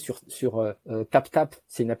dégoter sur TapTap,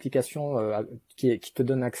 c'est une application qui te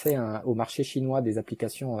donne accès au marché chinois des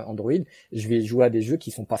applications Android. Je vais jouer à des jeux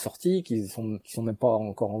qui sont pas sortis, qui sont même pas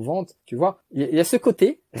encore en vente, tu vois. Il y a ce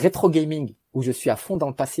côté rétro gaming où je suis à fond dans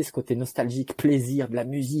le passé, ce côté nostalgique, plaisir, de la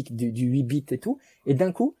musique, du 8 bits et tout, et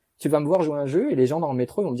d'un coup tu vas me voir jouer un jeu et les gens dans le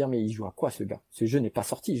métro ils vont me dire mais il joue à quoi ce gars? Ce jeu n'est pas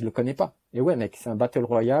sorti, je le connais pas. Et ouais mec, c'est un battle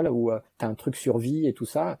royale où t'as un truc survie et tout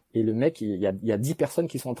ça, et le mec il y a 10 personnes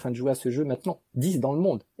qui sont en train de jouer à ce jeu maintenant, 10 dans le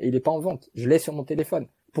monde, et il est pas en vente. Je l'ai sur mon téléphone.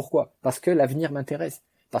 Pourquoi? Parce que l'avenir m'intéresse.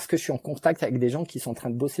 Parce que je suis en contact avec des gens qui sont en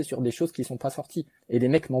train de bosser sur des choses qui sont pas sorties. Et les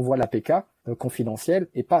mecs m'envoient l'APK confidentielle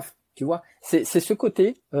et paf. Tu vois, c'est ce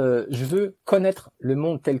côté, je veux connaître le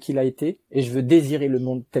monde tel qu'il a été et je veux désirer le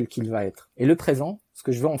monde tel qu'il va être. Et le présent, ce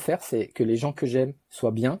que je veux en faire, c'est que les gens que j'aime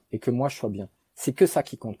soient bien et que moi je sois bien. C'est que ça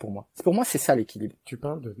qui compte pour moi. Pour moi, c'est ça l'équilibre. Tu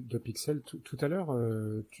parles de Pixel. Tout à l'heure,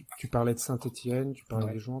 tu parlais de Saint-Étienne, tu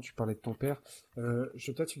parlais des gens, tu parlais de ton père. Je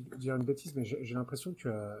vais peut-être dire une bêtise, mais j'ai l'impression que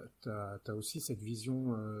t'as aussi cette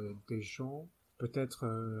vision des gens,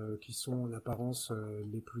 peut-être qui sont en apparence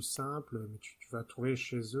les plus simples, mais tu vas trouver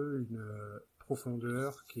chez eux une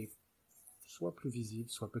profondeur qui est soit plus visible,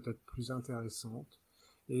 soit peut-être plus intéressante.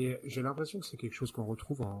 Et j'ai l'impression que c'est quelque chose qu'on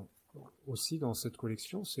retrouve aussi dans cette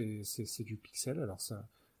collection, c'est du pixel. Alors ça,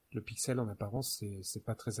 le pixel en apparence, c'est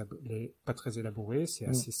pas très élaboré, c'est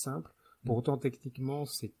assez simple. Pour autant, techniquement,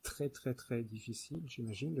 c'est très très très difficile,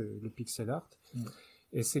 j'imagine, le pixel art.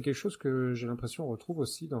 Et c'est quelque chose que j'ai l'impression on retrouve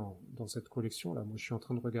aussi dans cette collection là. Moi, je suis en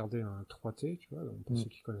train de regarder un 3T, tu vois. Donc, pour ceux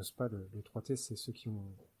qui connaissent pas le 3T, c'est ceux qui ont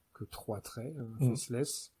que 3 traits,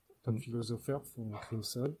 faceless. Tom Philosopher font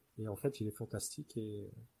Crimson, et en fait, il est fantastique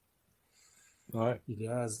et ouais. Il est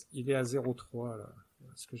à 0,3 là.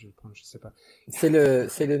 Est-ce que je vais le prendre? Je sais pas. C'est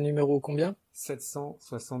le numéro combien?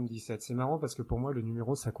 777. C'est marrant parce que pour moi, le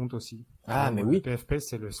numéro, ça compte aussi. Ah, mais oui. Le PFP,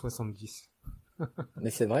 c'est le 70. Mais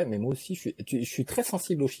c'est vrai, mais moi aussi, je suis très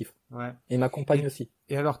sensible aux chiffres. Ouais. Et ma compagne aussi.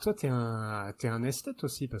 Et alors, toi, t'es un esthète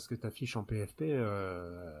aussi parce que t'affiches en PFP,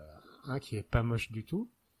 qui est pas moche du tout.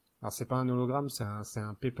 Alors, c'est pas un hologramme, c'est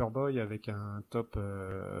un Paperboy avec un top,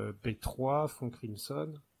 B3, fond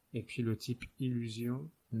Crimson. Et puis le type illusion.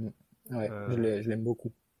 Ouais, je l'aime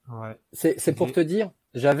beaucoup. Ouais. C'est pour te dire,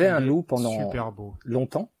 j'avais un loup pendant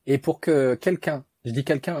longtemps, et pour que quelqu'un, je dis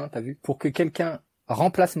quelqu'un, hein, t'as vu, pour que quelqu'un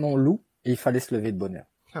remplace mon loup, il fallait se lever de bonne heure.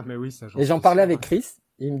 Ah mais oui, ça. Et j'en parlais avec Chris,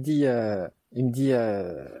 il me dit,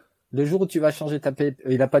 le jour où tu vas changer ta paix,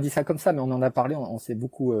 il a pas dit ça comme ça, mais on en a parlé, on s'est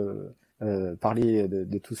beaucoup parlé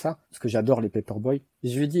de tout ça, parce que j'adore les Paperboy. Et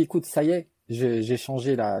je lui ai dit, écoute, ça y est, j'ai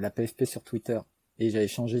changé la PFP sur Twitter. Et j'avais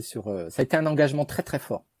changé ça a été un engagement très très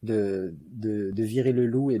fort de virer le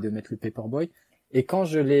loup et de mettre le Paperboy. Et quand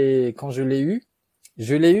je l'ai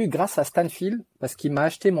eu grâce à Stanfield parce qu'il m'a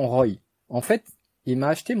acheté mon Roy. En fait, il m'a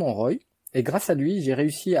acheté mon Roy et grâce à lui, j'ai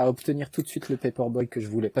réussi à obtenir tout de suite le Paperboy que je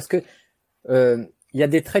voulais. Parce que il y a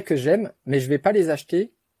des traits que j'aime, mais je vais pas les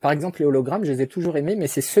acheter. Par exemple, les hologrammes, je les ai toujours aimés, mais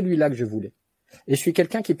c'est celui-là que je voulais. Et je suis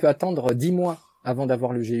quelqu'un qui peut attendre 10 mois avant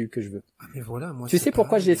d'avoir le GU que je veux. Ah, mais voilà, moi, tu sais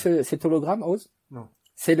pourquoi j'ai cet hologramme, Oz? Non.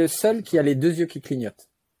 C'est le seul qui a les 2 yeux qui clignotent.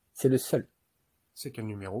 C'est le seul. C'est quel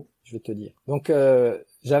numéro? Je vais te dire. Donc,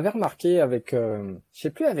 j'avais remarqué avec, je sais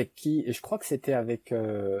plus avec qui, et je crois que c'était avec,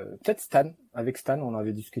 peut-être Stan. Avec Stan, on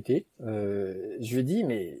avait discuté. Je lui ai dit,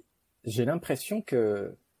 mais j'ai l'impression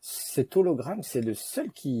que cet hologramme, c'est le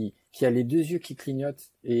seul qui a les 2 yeux qui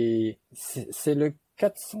clignotent. Et c'est le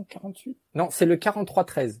 448? Non, c'est le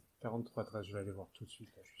 4313. 4313, je vais aller voir tout de suite.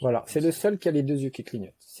 Là, voilà, c'est le seul qui a les 2 yeux qui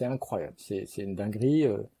clignotent. C'est incroyable, c'est une dinguerie.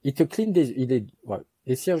 Il te cligne ouais.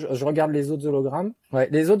 Et si je regarde les autres hologrammes, ouais,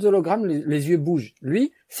 les autres hologrammes, les yeux bougent.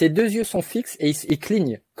 Lui, ses 2 yeux sont fixes et il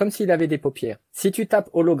cligne, comme s'il avait des paupières. Si tu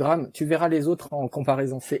tapes hologramme, tu verras les autres en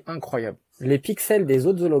comparaison. C'est incroyable. Les pixels des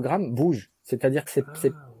autres hologrammes bougent. C'est-à-dire que c'est,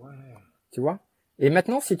 ouais. Tu vois? Et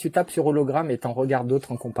maintenant, si tu tapes sur hologramme et t'en regardes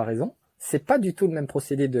d'autres en comparaison, c'est pas du tout le même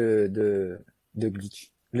procédé de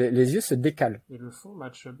glitch. Les yeux se décalent. Et le fond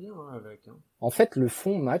matche bien avec. Hein. En fait, le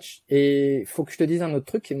fond match. Et faut que je te dise un autre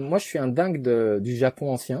truc. Moi, je suis un dingue du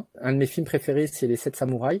Japon ancien. Un de mes films préférés, c'est Les 7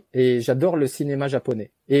 samouraïs. Et j'adore le cinéma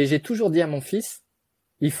japonais. Et j'ai toujours dit à mon fils,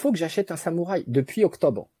 il faut que j'achète un samouraï depuis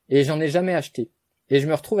octobre. Et j'en ai jamais acheté. Et je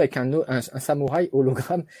me retrouve avec un samouraï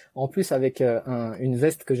hologramme, en plus avec une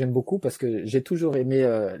veste que j'aime beaucoup parce que j'ai toujours aimé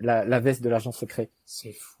la veste de l'agent secret.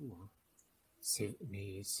 C'est fou. Hein.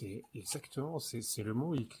 Mais c'est exactement, c'est le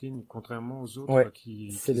mot, il clean, contrairement aux autres Ouais, c'est qui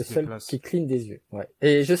le se seul déplacent. qui cligne des yeux. Ouais.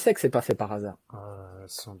 Et je sais que c'est pas fait par hasard.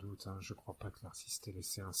 Sans doute, hein, je crois pas que l'artiste ait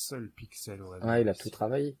laissé un seul pixel au hasard. Ouais, il a ici. tout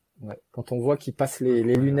travaillé. Ouais. Quand on voit qu'il passe les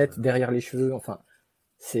Incroyable. lunettes derrière les cheveux, enfin,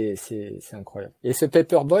 c'est incroyable. Et ce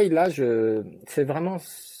Paperboy là, c'est vraiment,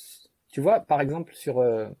 tu vois, par exemple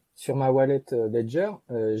sur ma wallet Ledger,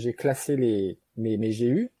 j'ai classé mes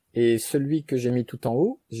GU et celui que j'ai mis tout en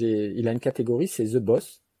haut, il a une catégorie, c'est The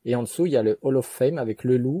Boss. Et en dessous, il y a le Hall of Fame avec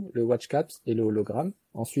le loup, le Watchcaps et le hologramme.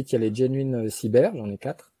 Ensuite, il y a les Genuine Cyber, j'en ai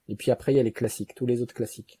 4. Et puis après, il y a les classiques, tous les autres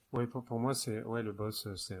classiques. Ouais, pour moi, le boss,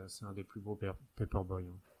 c'est un des plus beaux Paperboy.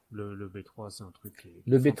 Hein. Le B3, c'est un truc qui est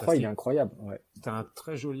Le B3, fantastique. il est incroyable, ouais. T'as un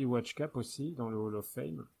très joli watch cap aussi dans le Hall of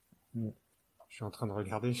Fame. Mm. Je suis en train de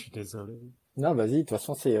regarder, je suis désolé. Non, vas-y, de toute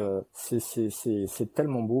façon, c'est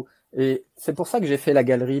tellement beau. Et c'est pour ça que j'ai fait la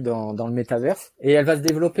galerie dans le métaverse. Et elle va se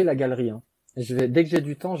développer, la galerie, hein. Dès que j'ai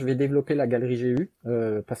du temps, je vais développer la galerie GU,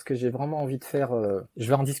 parce que j'ai vraiment envie de faire, je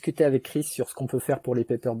vais en discuter avec Chris sur ce qu'on peut faire pour les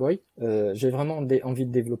Paperboy. J'ai vraiment envie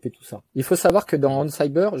de développer tout ça. Il faut savoir que dans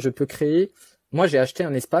OnCyber, je peux créer, moi j'ai acheté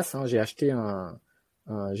un espace, hein, j'ai acheté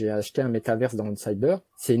un métaverse dans OnCyber.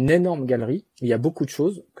 C'est une énorme galerie. Il y a beaucoup de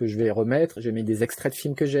choses que je vais remettre. J'ai mis des extraits de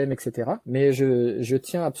films que j'aime, etc. Mais je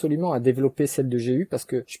tiens absolument à développer celle de GU parce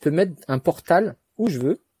que je peux mettre un portal où je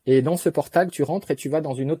veux. Et dans ce portal, tu rentres et tu vas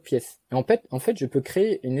dans une autre pièce. Et en fait, je peux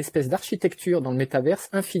créer une espèce d'architecture dans le métaverse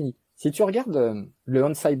infinie. Si tu regardes le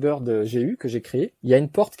OnCyber de GU que j'ai créé, il y a une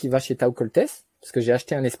porte qui va chez 𝐊𝐿𝐋𝐓, parce que j'ai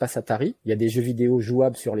acheté un espace Atari. Il y a des jeux vidéo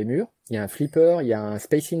jouables sur les murs. Il y a un flipper, il y a un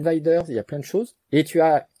Space Invaders, il y a plein de choses. Et tu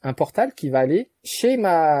as un portal qui va aller chez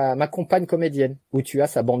ma compagne comédienne, où tu as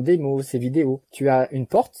sa bande démo, ses vidéos. Tu as une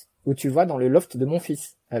porte où tu vas dans le loft de mon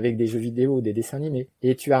fils, avec des jeux vidéo, des dessins animés.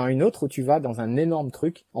 Et tu as une autre où tu vas dans un énorme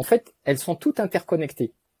truc. En fait, elles sont toutes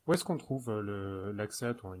interconnectées. Où est-ce qu'on trouve l'accès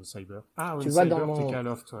à ton InCyber? Ah, Tu vas InCyber, dans mon... t'es qu'à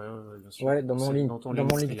Loft, ouais, bien sûr. Ouais, dans mon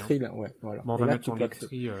Linktree, là, ouais, voilà. Bon, on Et va là, mettre tu ton peux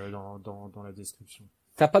accéder. Linktree dans la description.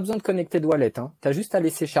 T'as pas besoin de connecter de wallet, hein. T'as juste à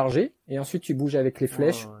laisser charger, et ensuite tu bouges avec les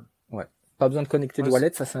flèches. Ouais. Pas besoin de connecter de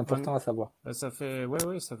wallet, ça c'est important à savoir. Bah, ça fait,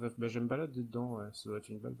 ça fait, bah, j'aime balade dedans, ouais. Ça doit être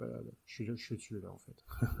une belle balade. Je suis dessus, là, en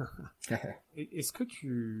fait. Est-ce que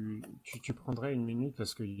tu prendrais une minute,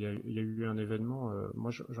 parce qu'il y a eu un événement, moi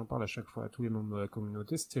j'en parle à chaque fois à tous les membres de la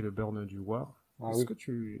communauté, c'était le burn du War. Ah, Est-ce oui. que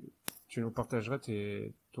tu nous partagerais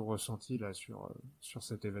ton ressenti, là, sur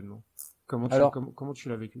cet événement? Comment tu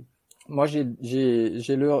l'as vécu? Moi, j'ai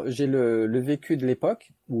le vécu de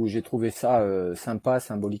l'époque où j'ai trouvé ça sympa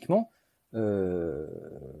symboliquement, vu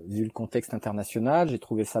le contexte international, j'ai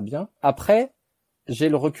trouvé ça bien. Après, j'ai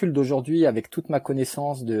le recul d'aujourd'hui avec toute ma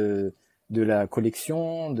connaissance de la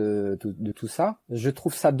collection, de tout ça. Je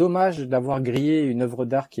trouve ça dommage d'avoir grillé une œuvre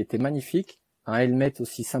d'art qui était magnifique, un helmet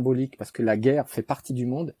aussi symbolique, parce que la guerre fait partie du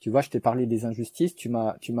monde. Tu vois, je t'ai parlé des injustices, tu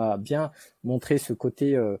m'as bien montré ce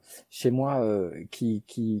côté chez moi qui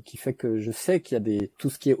fait que je sais qu'il y a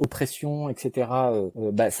tout ce qui est oppression, etc.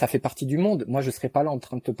 Ça fait partie du monde. Moi, je serais pas là en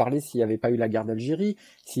train de te parler s'il n'y avait pas eu la guerre d'Algérie,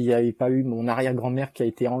 s'il n'y avait pas eu mon arrière-grand-mère qui a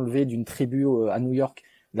été enlevée d'une tribu à New York,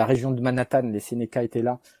 la région de Manhattan. Les Sénéca étaient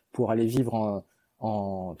là pour aller vivre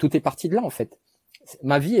tout est parti de là, en fait.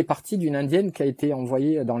 Ma vie est partie d'une indienne qui a été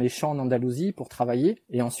envoyée dans les champs en Andalousie pour travailler,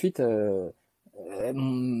 et ensuite elle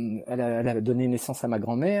a donné naissance à ma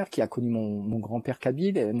grand-mère qui a connu mon grand-père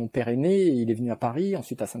kabyle, et mon père est né, il est venu à Paris,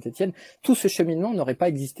 ensuite à Saint-Étienne. Tout ce cheminement n'aurait pas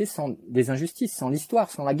existé sans des injustices, sans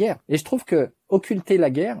l'histoire, sans la guerre. Et je trouve que occulter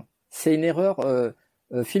la guerre, c'est une erreur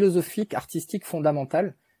philosophique, artistique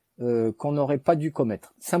fondamentale qu'on n'aurait pas dû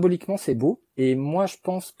commettre. Symboliquement, c'est beau, et moi je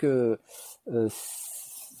pense que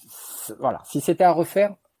voilà, si c'était à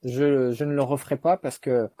refaire, je ne le referais pas, parce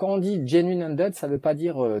que quand on dit genuine undead, ça veut pas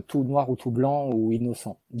dire tout noir ou tout blanc ou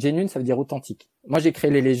innocent. Genuine, ça veut dire authentique. Moi, j'ai créé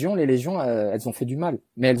les légions elles ont fait du mal,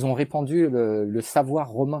 mais elles ont répandu le savoir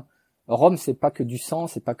romain. Rome, c'est pas que du sang,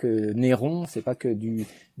 c'est pas que Néron, c'est pas que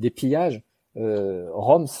des pillages.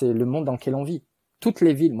 Rome, c'est le monde dans lequel on vit. Toutes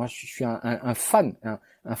les villes, moi je suis un fan,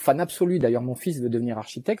 un fan absolu. D'ailleurs, mon fils veut devenir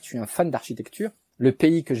architecte, je suis un fan d'architecture. Le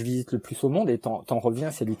pays que je visite le plus au monde, et t'en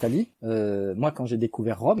reviens, c'est l'Italie. Moi, quand j'ai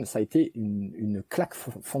découvert Rome, ça a été une claque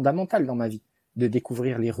fondamentale dans ma vie, de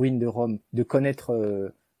découvrir les ruines de Rome, de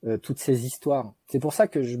connaître toutes ces histoires. C'est pour ça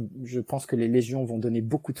que je pense que les légions vont donner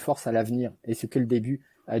beaucoup de force à l'avenir, et ce que le début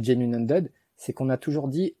à Genuine Undead, c'est qu'on a toujours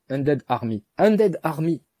dit Undead Army. Undead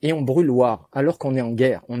Army, et on brûle War, alors qu'on est en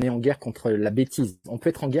guerre. On est en guerre contre la bêtise. On peut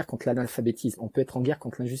être en guerre contre l'analphabétisme. On peut être en guerre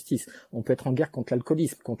contre l'injustice. On peut être en guerre contre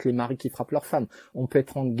l'alcoolisme, contre les maris qui frappent leurs femmes. On peut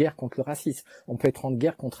être en guerre contre le racisme. On peut être en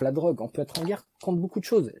guerre contre la drogue. On peut être en guerre contre beaucoup de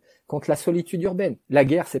choses. Contre la solitude urbaine. La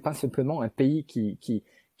guerre, c'est pas simplement un pays qui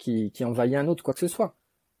qui envahit un autre, quoi que ce soit.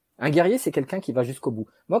 Un guerrier, c'est quelqu'un qui va jusqu'au bout.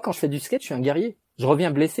 Moi, quand je fais du skate, je suis un guerrier. Je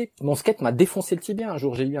reviens blessé. Mon skate m'a défoncé le tibia. Un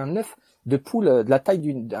jour, j'ai eu un œuf de poule de la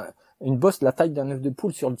taille une bosse de la taille d'un œuf de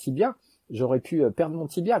poule sur le tibia. J'aurais pu perdre mon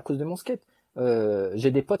tibia à cause de mon skate.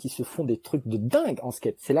 J'ai des potes, ils se font des trucs de dingue en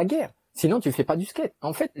skate. C'est la guerre. Sinon, tu fais pas du skate.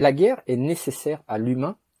 En fait, la guerre est nécessaire à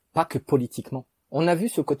l'humain, pas que politiquement. On a vu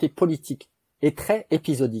ce côté politique et très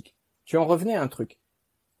épisodique. Tu en revenais à un truc.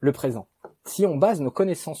 Le présent. Si on base nos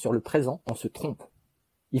connaissances sur le présent, on se trompe.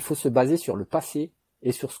 Il faut se baser sur le passé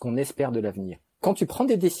et sur ce qu'on espère de l'avenir. Quand tu prends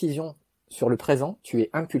des décisions sur le présent, tu es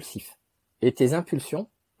impulsif. Et tes impulsions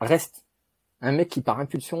restent. Un mec qui par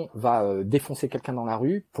impulsion va défoncer quelqu'un dans la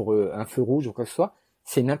rue pour un feu rouge ou quoi que ce soit,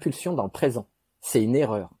 c'est une impulsion dans le présent. C'est une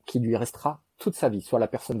erreur qui lui restera toute sa vie. Soit la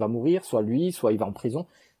personne va mourir, soit lui, soit il va en prison.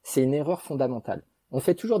 C'est une erreur fondamentale. On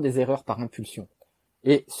fait toujours des erreurs par impulsion.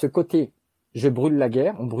 Et ce côté je brûle la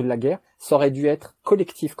guerre, on brûle la guerre, ça aurait dû être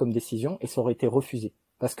collectif comme décision et ça aurait été refusé.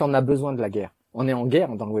 Parce qu'on a besoin de la guerre. On est en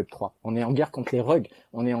guerre dans le Web3. On est en guerre contre les rugs.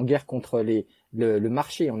 On est en guerre contre le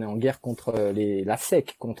marché. On est en guerre contre la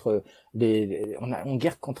SEC, on est en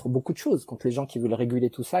guerre contre beaucoup de choses, contre les gens qui veulent réguler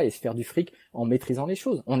tout ça et se faire du fric en maîtrisant les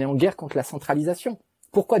choses. On est en guerre contre la centralisation.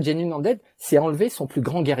 Pourquoi Genuine Undead s'est enlevé son plus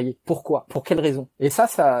grand guerrier? Pourquoi? Pour quelle raison? Et ça,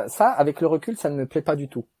 avec le recul, ça ne me plaît pas du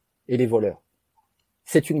tout. Et les voleurs.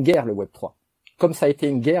 C'est une guerre, le Web3. Comme ça a été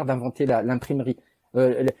une guerre d'inventer l'imprimerie.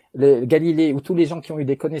 Le Galilée ou tous les gens qui ont eu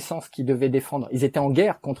des connaissances qui devaient défendre, ils étaient en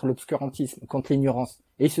guerre contre l'obscurantisme, contre l'ignorance.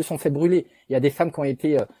 Et ils se sont fait brûler. Il y a des femmes qui ont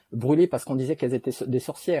été brûlées parce qu'on disait qu'elles étaient des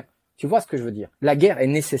sorcières. Tu vois ce que je veux dire? La guerre est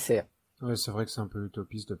nécessaire. Ouais, c'est vrai que c'est un peu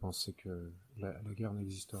utopiste de penser que la guerre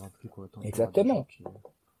n'existera plus, quoi. Exactement.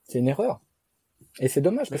 C'est une erreur. Et c'est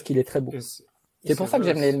dommage parce qu'il est très beau. C'est pour ça que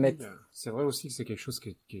j'aime les mettre. C'est vrai aussi que c'est quelque chose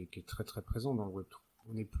qui est très très présent dans le Web3.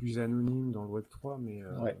 On est plus anonyme dans le Web3, mais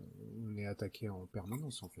ouais. On est attaqué en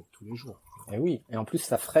permanence, en fait, tous les jours. Et oui, et en plus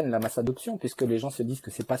ça freine la masse d'adoption, puisque les gens se disent que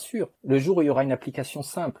c'est pas sûr. Le jour où il y aura une application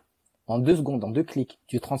simple, en 2 secondes, en 2 clics,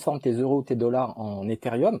 tu transformes tes euros ou tes dollars en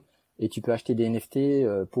Ethereum, et tu peux acheter des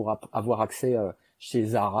NFT pour avoir accès chez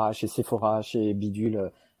Zara, chez Sephora, chez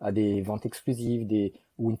Bidule, à des ventes exclusives,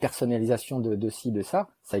 ou une personnalisation de ci, de ça.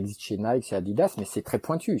 Ça existe chez Nike, chez Adidas, mais c'est très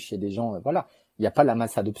pointu, chez des gens, voilà. Il n'y a pas la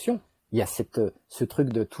masse d'adoption. Il y a ce truc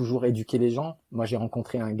de toujours éduquer les gens. Moi, j'ai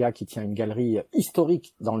rencontré un gars qui tient une galerie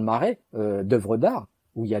historique dans le Marais, d'œuvres d'art,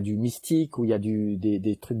 où il y a du mystique, où il y a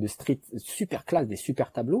des trucs de street super classe, des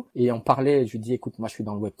super tableaux. Et on parlait, je lui dis, écoute, moi, je suis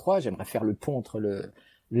dans le Web3, j'aimerais faire le pont entre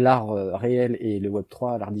l'art réel et le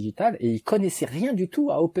Web3, l'art digital. Et il connaissait rien du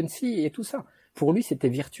tout à OpenSea et tout ça. Pour lui, c'était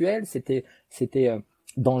virtuel, c'était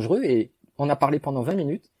dangereux. Et on a parlé pendant 20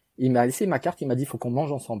 minutes. Il m'a laissé ma carte, il m'a dit faut qu'on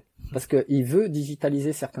mange ensemble. Parce que il veut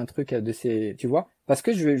digitaliser certains trucs de ses, tu vois. Parce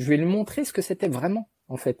que je vais lui montrer ce que c'était vraiment,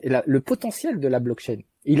 en fait. Et le potentiel de la blockchain.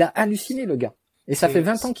 Il a halluciné, le gars. Et ça fait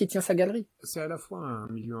 20 ans qu'il tient sa galerie. C'est à la fois un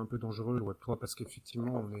milieu un peu dangereux, le Web3, parce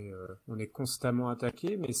qu'effectivement, on est constamment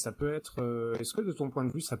attaqué, mais ça peut être, est-ce que de ton point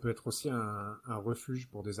de vue, ça peut être aussi un refuge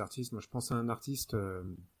pour des artistes? Moi, je pense à un artiste,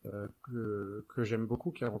 que j'aime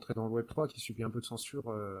beaucoup, qui est rentré dans le Web3, qui subit un peu de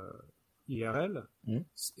censure, IRL.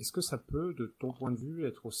 Est-ce que ça peut, de ton point de vue,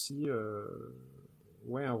 être aussi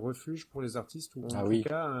un refuge pour les artistes, ou en tout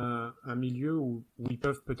cas un milieu où ils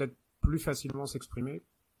peuvent peut-être plus facilement s'exprimer?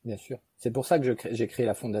 Bien sûr. C'est pour ça que j'ai créé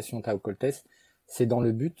la fondation 𝐊𝐻𝐋𝐓. C'est dans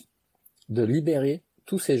le but de libérer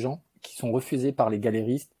tous ces gens qui sont refusés par les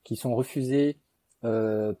galéristes, qui sont refusés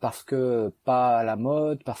parce que pas à la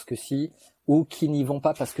mode, parce que si, ou qui n'y vont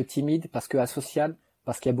pas parce que timides, parce que asocial,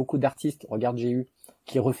 parce qu'il y a beaucoup d'artistes, regarde GU,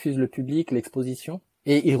 qui refusent le public, l'exposition,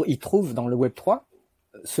 et ils trouvent dans le Web3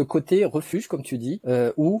 ce côté refuge, comme tu dis,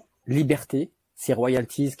 ou liberté, ces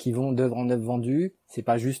royalties qui vont d'œuvre en œuvre vendue, c'est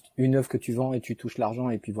pas juste une œuvre que tu vends et tu touches l'argent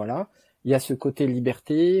et puis voilà. Il y a ce côté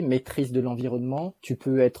liberté, maîtrise de l'environnement, tu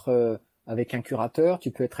peux être avec un curateur, tu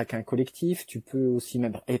peux être avec un collectif, tu peux aussi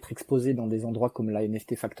même être exposé dans des endroits comme la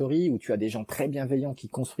NFT Factory, où tu as des gens très bienveillants qui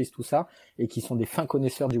construisent tout ça et qui sont des fins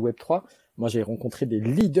connaisseurs du Web3. Moi, j'ai rencontré des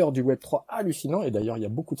leaders du Web3 hallucinants, et d'ailleurs, il y a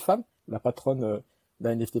beaucoup de femmes. La patronne de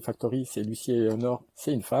la NFT Factory, c'est Lucie Eleonore,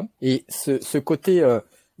 c'est une femme. Et ce côté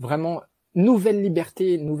vraiment nouvelle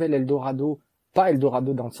liberté, nouvelle Eldorado, pas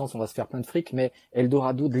Eldorado dans le sens on va se faire plein de fric, mais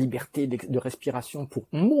Eldorado de liberté, de respiration pour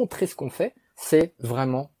montrer ce qu'on fait, c'est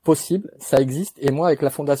vraiment possible, ça existe. Et moi, avec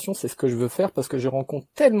la fondation, c'est ce que je veux faire, parce que je rencontre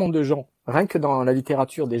tellement de gens, rien que dans la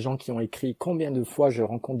littérature, des gens qui ont écrit, combien de fois je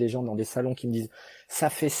rencontre des gens dans des salons qui me disent «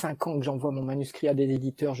 ça fait 5 ans que j'envoie mon manuscrit à des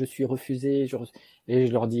éditeurs, je suis refusé », et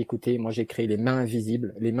je leur dis « écoutez, moi j'ai créé les mains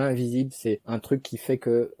invisibles ». Les mains invisibles, c'est un truc qui fait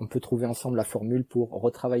que on peut trouver ensemble la formule pour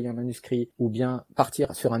retravailler un manuscrit, ou bien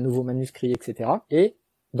partir sur un nouveau manuscrit, etc. Et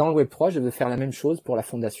Dans le Web3, je veux faire la même chose pour la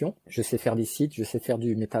fondation. Je sais faire des sites, je sais faire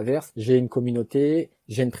du métaverse, j'ai une communauté,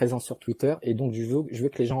 j'ai une présence sur Twitter et donc je veux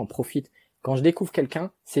que les gens en profitent. Quand je découvre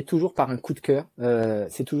quelqu'un, c'est toujours par un coup de cœur,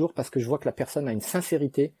 c'est toujours parce que je vois que la personne a une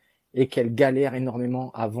sincérité et qu'elle galère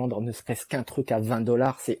énormément à vendre ne serait-ce qu'un truc à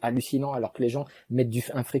 $20, c'est hallucinant, alors que les gens mettent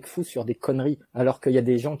un fric fou sur des conneries, alors qu'il y a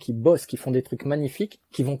des gens qui bossent, qui font des trucs magnifiques,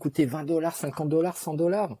 qui vont coûter $20, $50,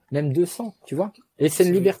 $100, même 200, tu vois. Et c'est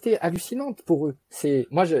une liberté hallucinante pour eux.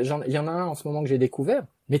 Moi, il y en a un en ce moment que j'ai découvert,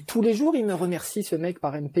 mais tous les jours, il me remercie, ce mec,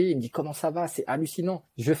 par MP. Il me dit comment ça va, c'est hallucinant.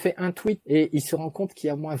 Je fais un tweet et il se rend compte qu'il y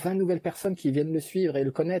a au moins 20 nouvelles personnes qui viennent le suivre et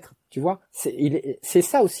le connaître. Tu vois, c'est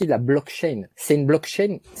ça aussi la blockchain. C'est une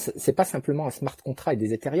blockchain, c'est pas simplement un smart contract et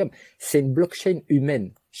des Ethereum. C'est une blockchain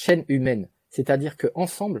humaine, chaîne humaine. C'est-à-dire que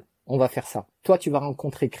ensemble, on va faire ça. Toi, tu vas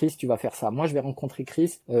rencontrer Chris, tu vas faire ça. Moi, je vais rencontrer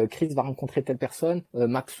Chris. Chris va rencontrer telle personne.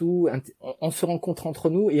 Maxou, on se rencontre entre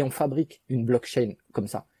nous et on fabrique une blockchain comme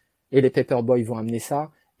ça. Et les Paperboys vont amener ça.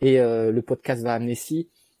 Et le podcast va amener ci,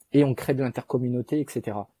 et on crée de l'intercommunauté,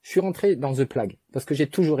 etc. Je suis rentré dans The Plague, parce que j'ai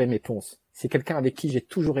toujours aimé Ponce. C'est quelqu'un avec qui j'ai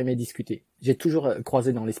toujours aimé discuter. J'ai toujours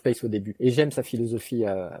croisé dans les spaces au début. Et j'aime sa philosophie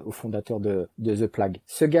au fondateur de The Plague.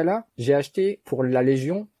 Ce gars-là, j'ai acheté pour la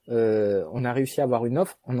Légion, on a réussi à avoir une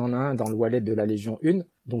offre, on en a un dans le wallet de la Légion 1,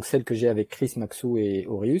 donc celle que j'ai avec Chris, Maxou et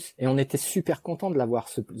Aureus, et on était super content de l'avoir,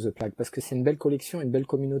 The Plague, parce que c'est une belle collection, une belle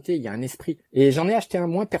communauté, il y a un esprit. Et j'en ai acheté un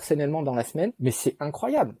moins personnellement dans la semaine, mais c'est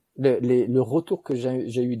incroyable, le retour que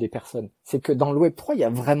j'ai eu des personnes. C'est que dans le Web3, il y a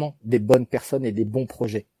vraiment des bonnes personnes et des bons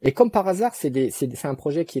projets. Et comme par hasard, c'est un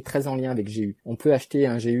projet qui est très en lien avec GU. On peut acheter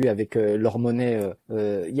un GU avec leur monnaie,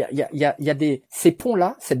 il y a ces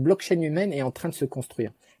ponts-là, cette blockchain humaine est en train de se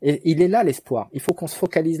construire. Et il est là l'espoir. Il faut qu'on se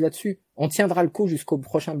focalise là-dessus. On tiendra le coup jusqu'au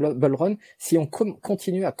prochain bull run si on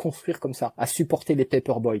continue à construire comme ça, à supporter les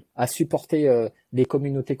Paperboys, à supporter les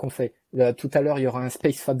communautés qu'on fait. Tout à l'heure, il y aura un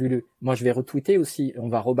space fabuleux. Moi, je vais retweeter aussi. On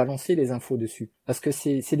va rebalancer les infos dessus. Parce que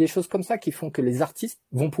c'est des choses comme ça qui font que les artistes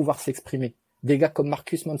vont pouvoir s'exprimer. Des gars comme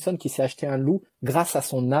Marcus Manson qui s'est acheté un loup grâce à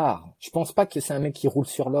son art. Je pense pas que c'est un mec qui roule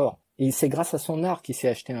sur l'or. Et c'est grâce à son art qu'il s'est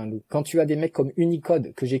acheté un loup. Quand tu as des mecs comme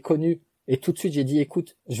Unicode que j'ai connus, et tout de suite, j'ai dit,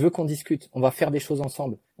 écoute, je veux qu'on discute, on va faire des choses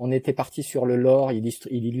ensemble. On était parti sur le lore, il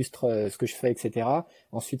illustre ce que je fais, etc.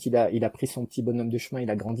 Ensuite, il a pris son petit bonhomme de chemin,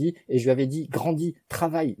 il a grandi, et je lui avais dit, grandis,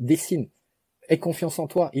 travaille, dessine, aie confiance en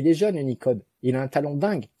toi. Il est jeune, Unicode, il a un talent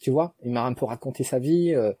dingue, tu vois. Il m'a un peu raconté sa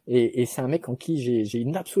vie, et c'est un mec en qui j'ai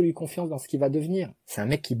une absolue confiance dans ce qu'il va devenir. C'est un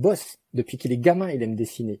mec qui bosse. Depuis qu'il est gamin, il aime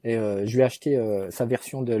dessiner. Et je lui ai acheté sa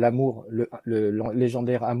version de l'amour, le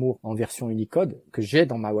légendaire amour en version Unicode, que j'ai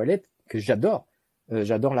dans ma wallet, que j'adore.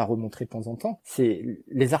 J'adore la remontrer de temps en temps. C'est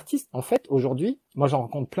les artistes, en fait, aujourd'hui, moi j'en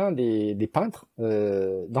rencontre plein des peintres.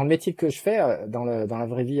 Dans le métier que je fais, dans la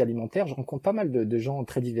vraie vie alimentaire, je rencontre pas mal de gens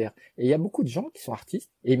très divers. Et il y a beaucoup de gens qui sont artistes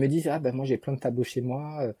et ils me disent moi j'ai plein de tableaux chez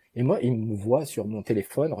moi. Et moi ils me voient sur mon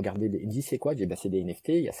téléphone, regarder, ils me disent c'est quoi? Je dis c'est des NFT,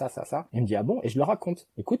 il y a ça. Ils me disent ah bon? Et je leur raconte.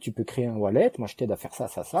 Écoute, tu peux créer un wallet, moi je t'aide à faire ça,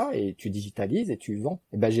 et tu digitalises et tu vends.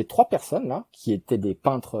 Et j'ai 3 personnes là qui étaient des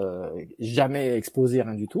peintres jamais exposés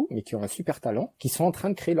rien du tout, mais qui ont un super talent, qui sont en train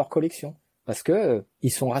de créer leur collection. Parce que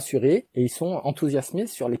ils sont rassurés et ils sont enthousiasmés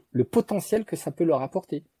sur le potentiel que ça peut leur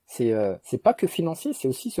apporter. C'est pas que financier, c'est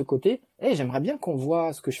aussi ce côté j'aimerais bien qu'on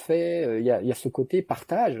voit ce que je fais, il y a ce côté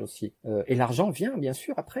partage aussi. Et l'argent vient bien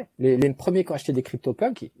sûr après. Les premiers qui ont acheté des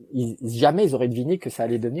CryptoPunks, jamais ils auraient deviné que ça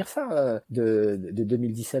allait devenir ça de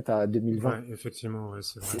 2017 à 2020. Ouais, effectivement, ouais,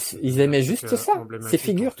 c'est vrai. Ils aimaient juste ça, ces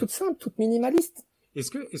figures toutes simples, toutes minimalistes.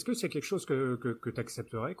 Est-ce que c'est quelque chose que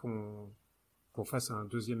t'accepterais qu'on fasse un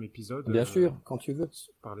deuxième épisode? Bien sûr, quand tu veux.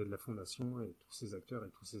 Parler de la fondation et tous ces acteurs et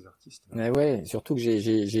tous ces artistes. Mais ouais, surtout que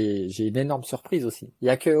j'ai une énorme surprise aussi. Il y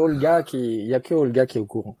a que Olga qui est au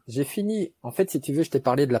courant. J'ai fini, en fait, si tu veux, je t'ai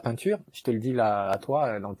parlé de la peinture. Je te le dis là, à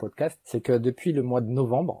toi, dans le podcast. C'est que depuis le mois de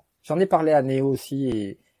novembre, j'en ai parlé à Néo aussi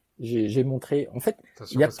et j'ai montré, en fait,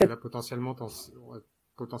 il y a peut-être... potentiellement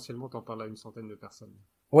t'en parles à une centaine de personnes.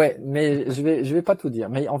 Ouais, mais je vais pas tout dire.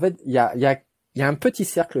 Mais en fait, il y a un petit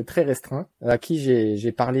cercle très restreint à qui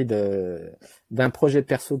j'ai parlé d'un projet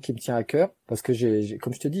perso qui me tient à cœur parce que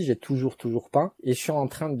comme je te dis, j'ai toujours peint et je suis en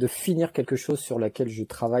train de finir quelque chose sur laquelle je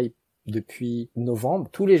travaille depuis novembre,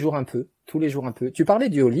 tous les jours un peu. Tu parlais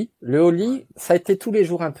du Oli. Le Oli, ça a été tous les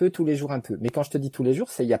jours un peu. Mais quand je te dis tous les jours,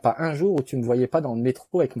 il y a pas un jour où tu me voyais pas dans le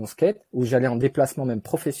métro avec mon skate, où j'allais en déplacement même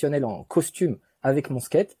professionnel en costume avec mon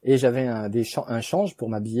skate et j'avais un change pour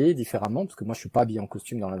m'habiller différemment parce que moi je suis pas habillé en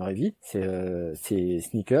costume dans la vraie vie. C'est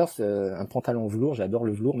sneakers, un pantalon velours, j'adore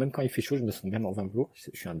le velours, même quand il fait chaud, je me sens bien dans un velours, je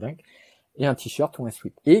suis un dingue. Et un t-shirt ou un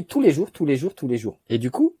sweat. Et tous les jours. Et du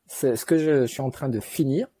coup, ce que je suis en train de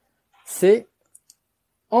finir, c'est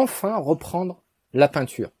enfin reprendre la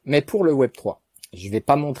peinture. Mais pour le Web3, je vais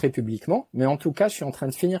pas montrer publiquement, mais en tout cas, je suis en train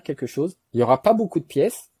de finir quelque chose. Il y aura pas beaucoup de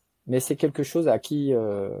pièces, mais c'est quelque chose à qui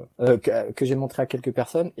que j'ai montré à quelques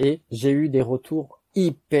personnes et j'ai eu des retours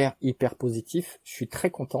hyper positifs. Je suis très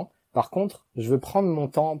content. Par contre, je veux prendre mon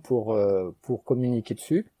temps pour communiquer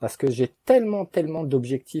dessus parce que j'ai tellement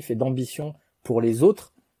d'objectifs et d'ambitions pour les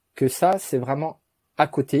autres que ça, c'est vraiment à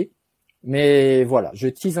côté. Mais voilà, je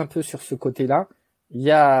tease un peu sur ce côté-là. Il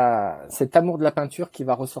y a cet amour de la peinture qui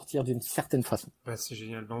va ressortir d'une certaine façon. Bah, c'est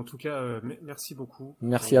génial. Bah, en tout cas, merci beaucoup.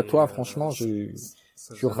 Merci à toi, franchement, je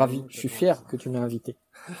suis ravi, je suis fier que tu m'aies invité.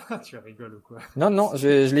 Tu rigoles ou quoi? Non,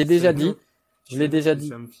 je l'ai déjà dit. Je l'ai déjà dit.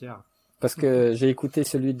 Ça me fier. Parce que j'ai écouté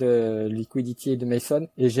celui de Liquidity et de Mason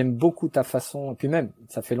et j'aime beaucoup ta façon. Et puis même,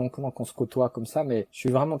 ça fait longtemps qu'on se côtoie comme ça, mais je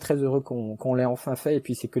suis vraiment très heureux qu'on l'ait enfin fait et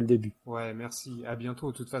puis c'est que le début. Ouais, merci. À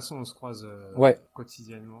bientôt. De toute façon, on se croise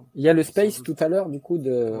quotidiennement. Il y a le space tout à l'heure, du coup,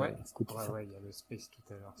 de... Ouais, il y a le space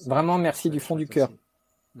tout à l'heure. Vraiment, merci du fond du cœur.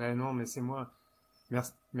 Ben non, mais c'est moi.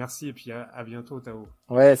 Merci et puis à bientôt, Tao.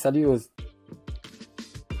 Ouais, salut, Oz.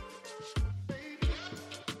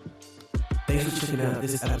 Thanks for checking out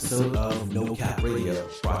this episode of No Cap Radio,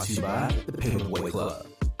 brought to you by the Paperboy Club.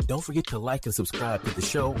 Don't forget to like and subscribe to the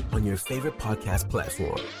show on your favorite podcast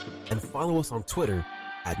platform. And follow us on Twitter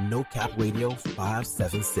at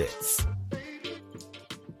NoCapRadio576.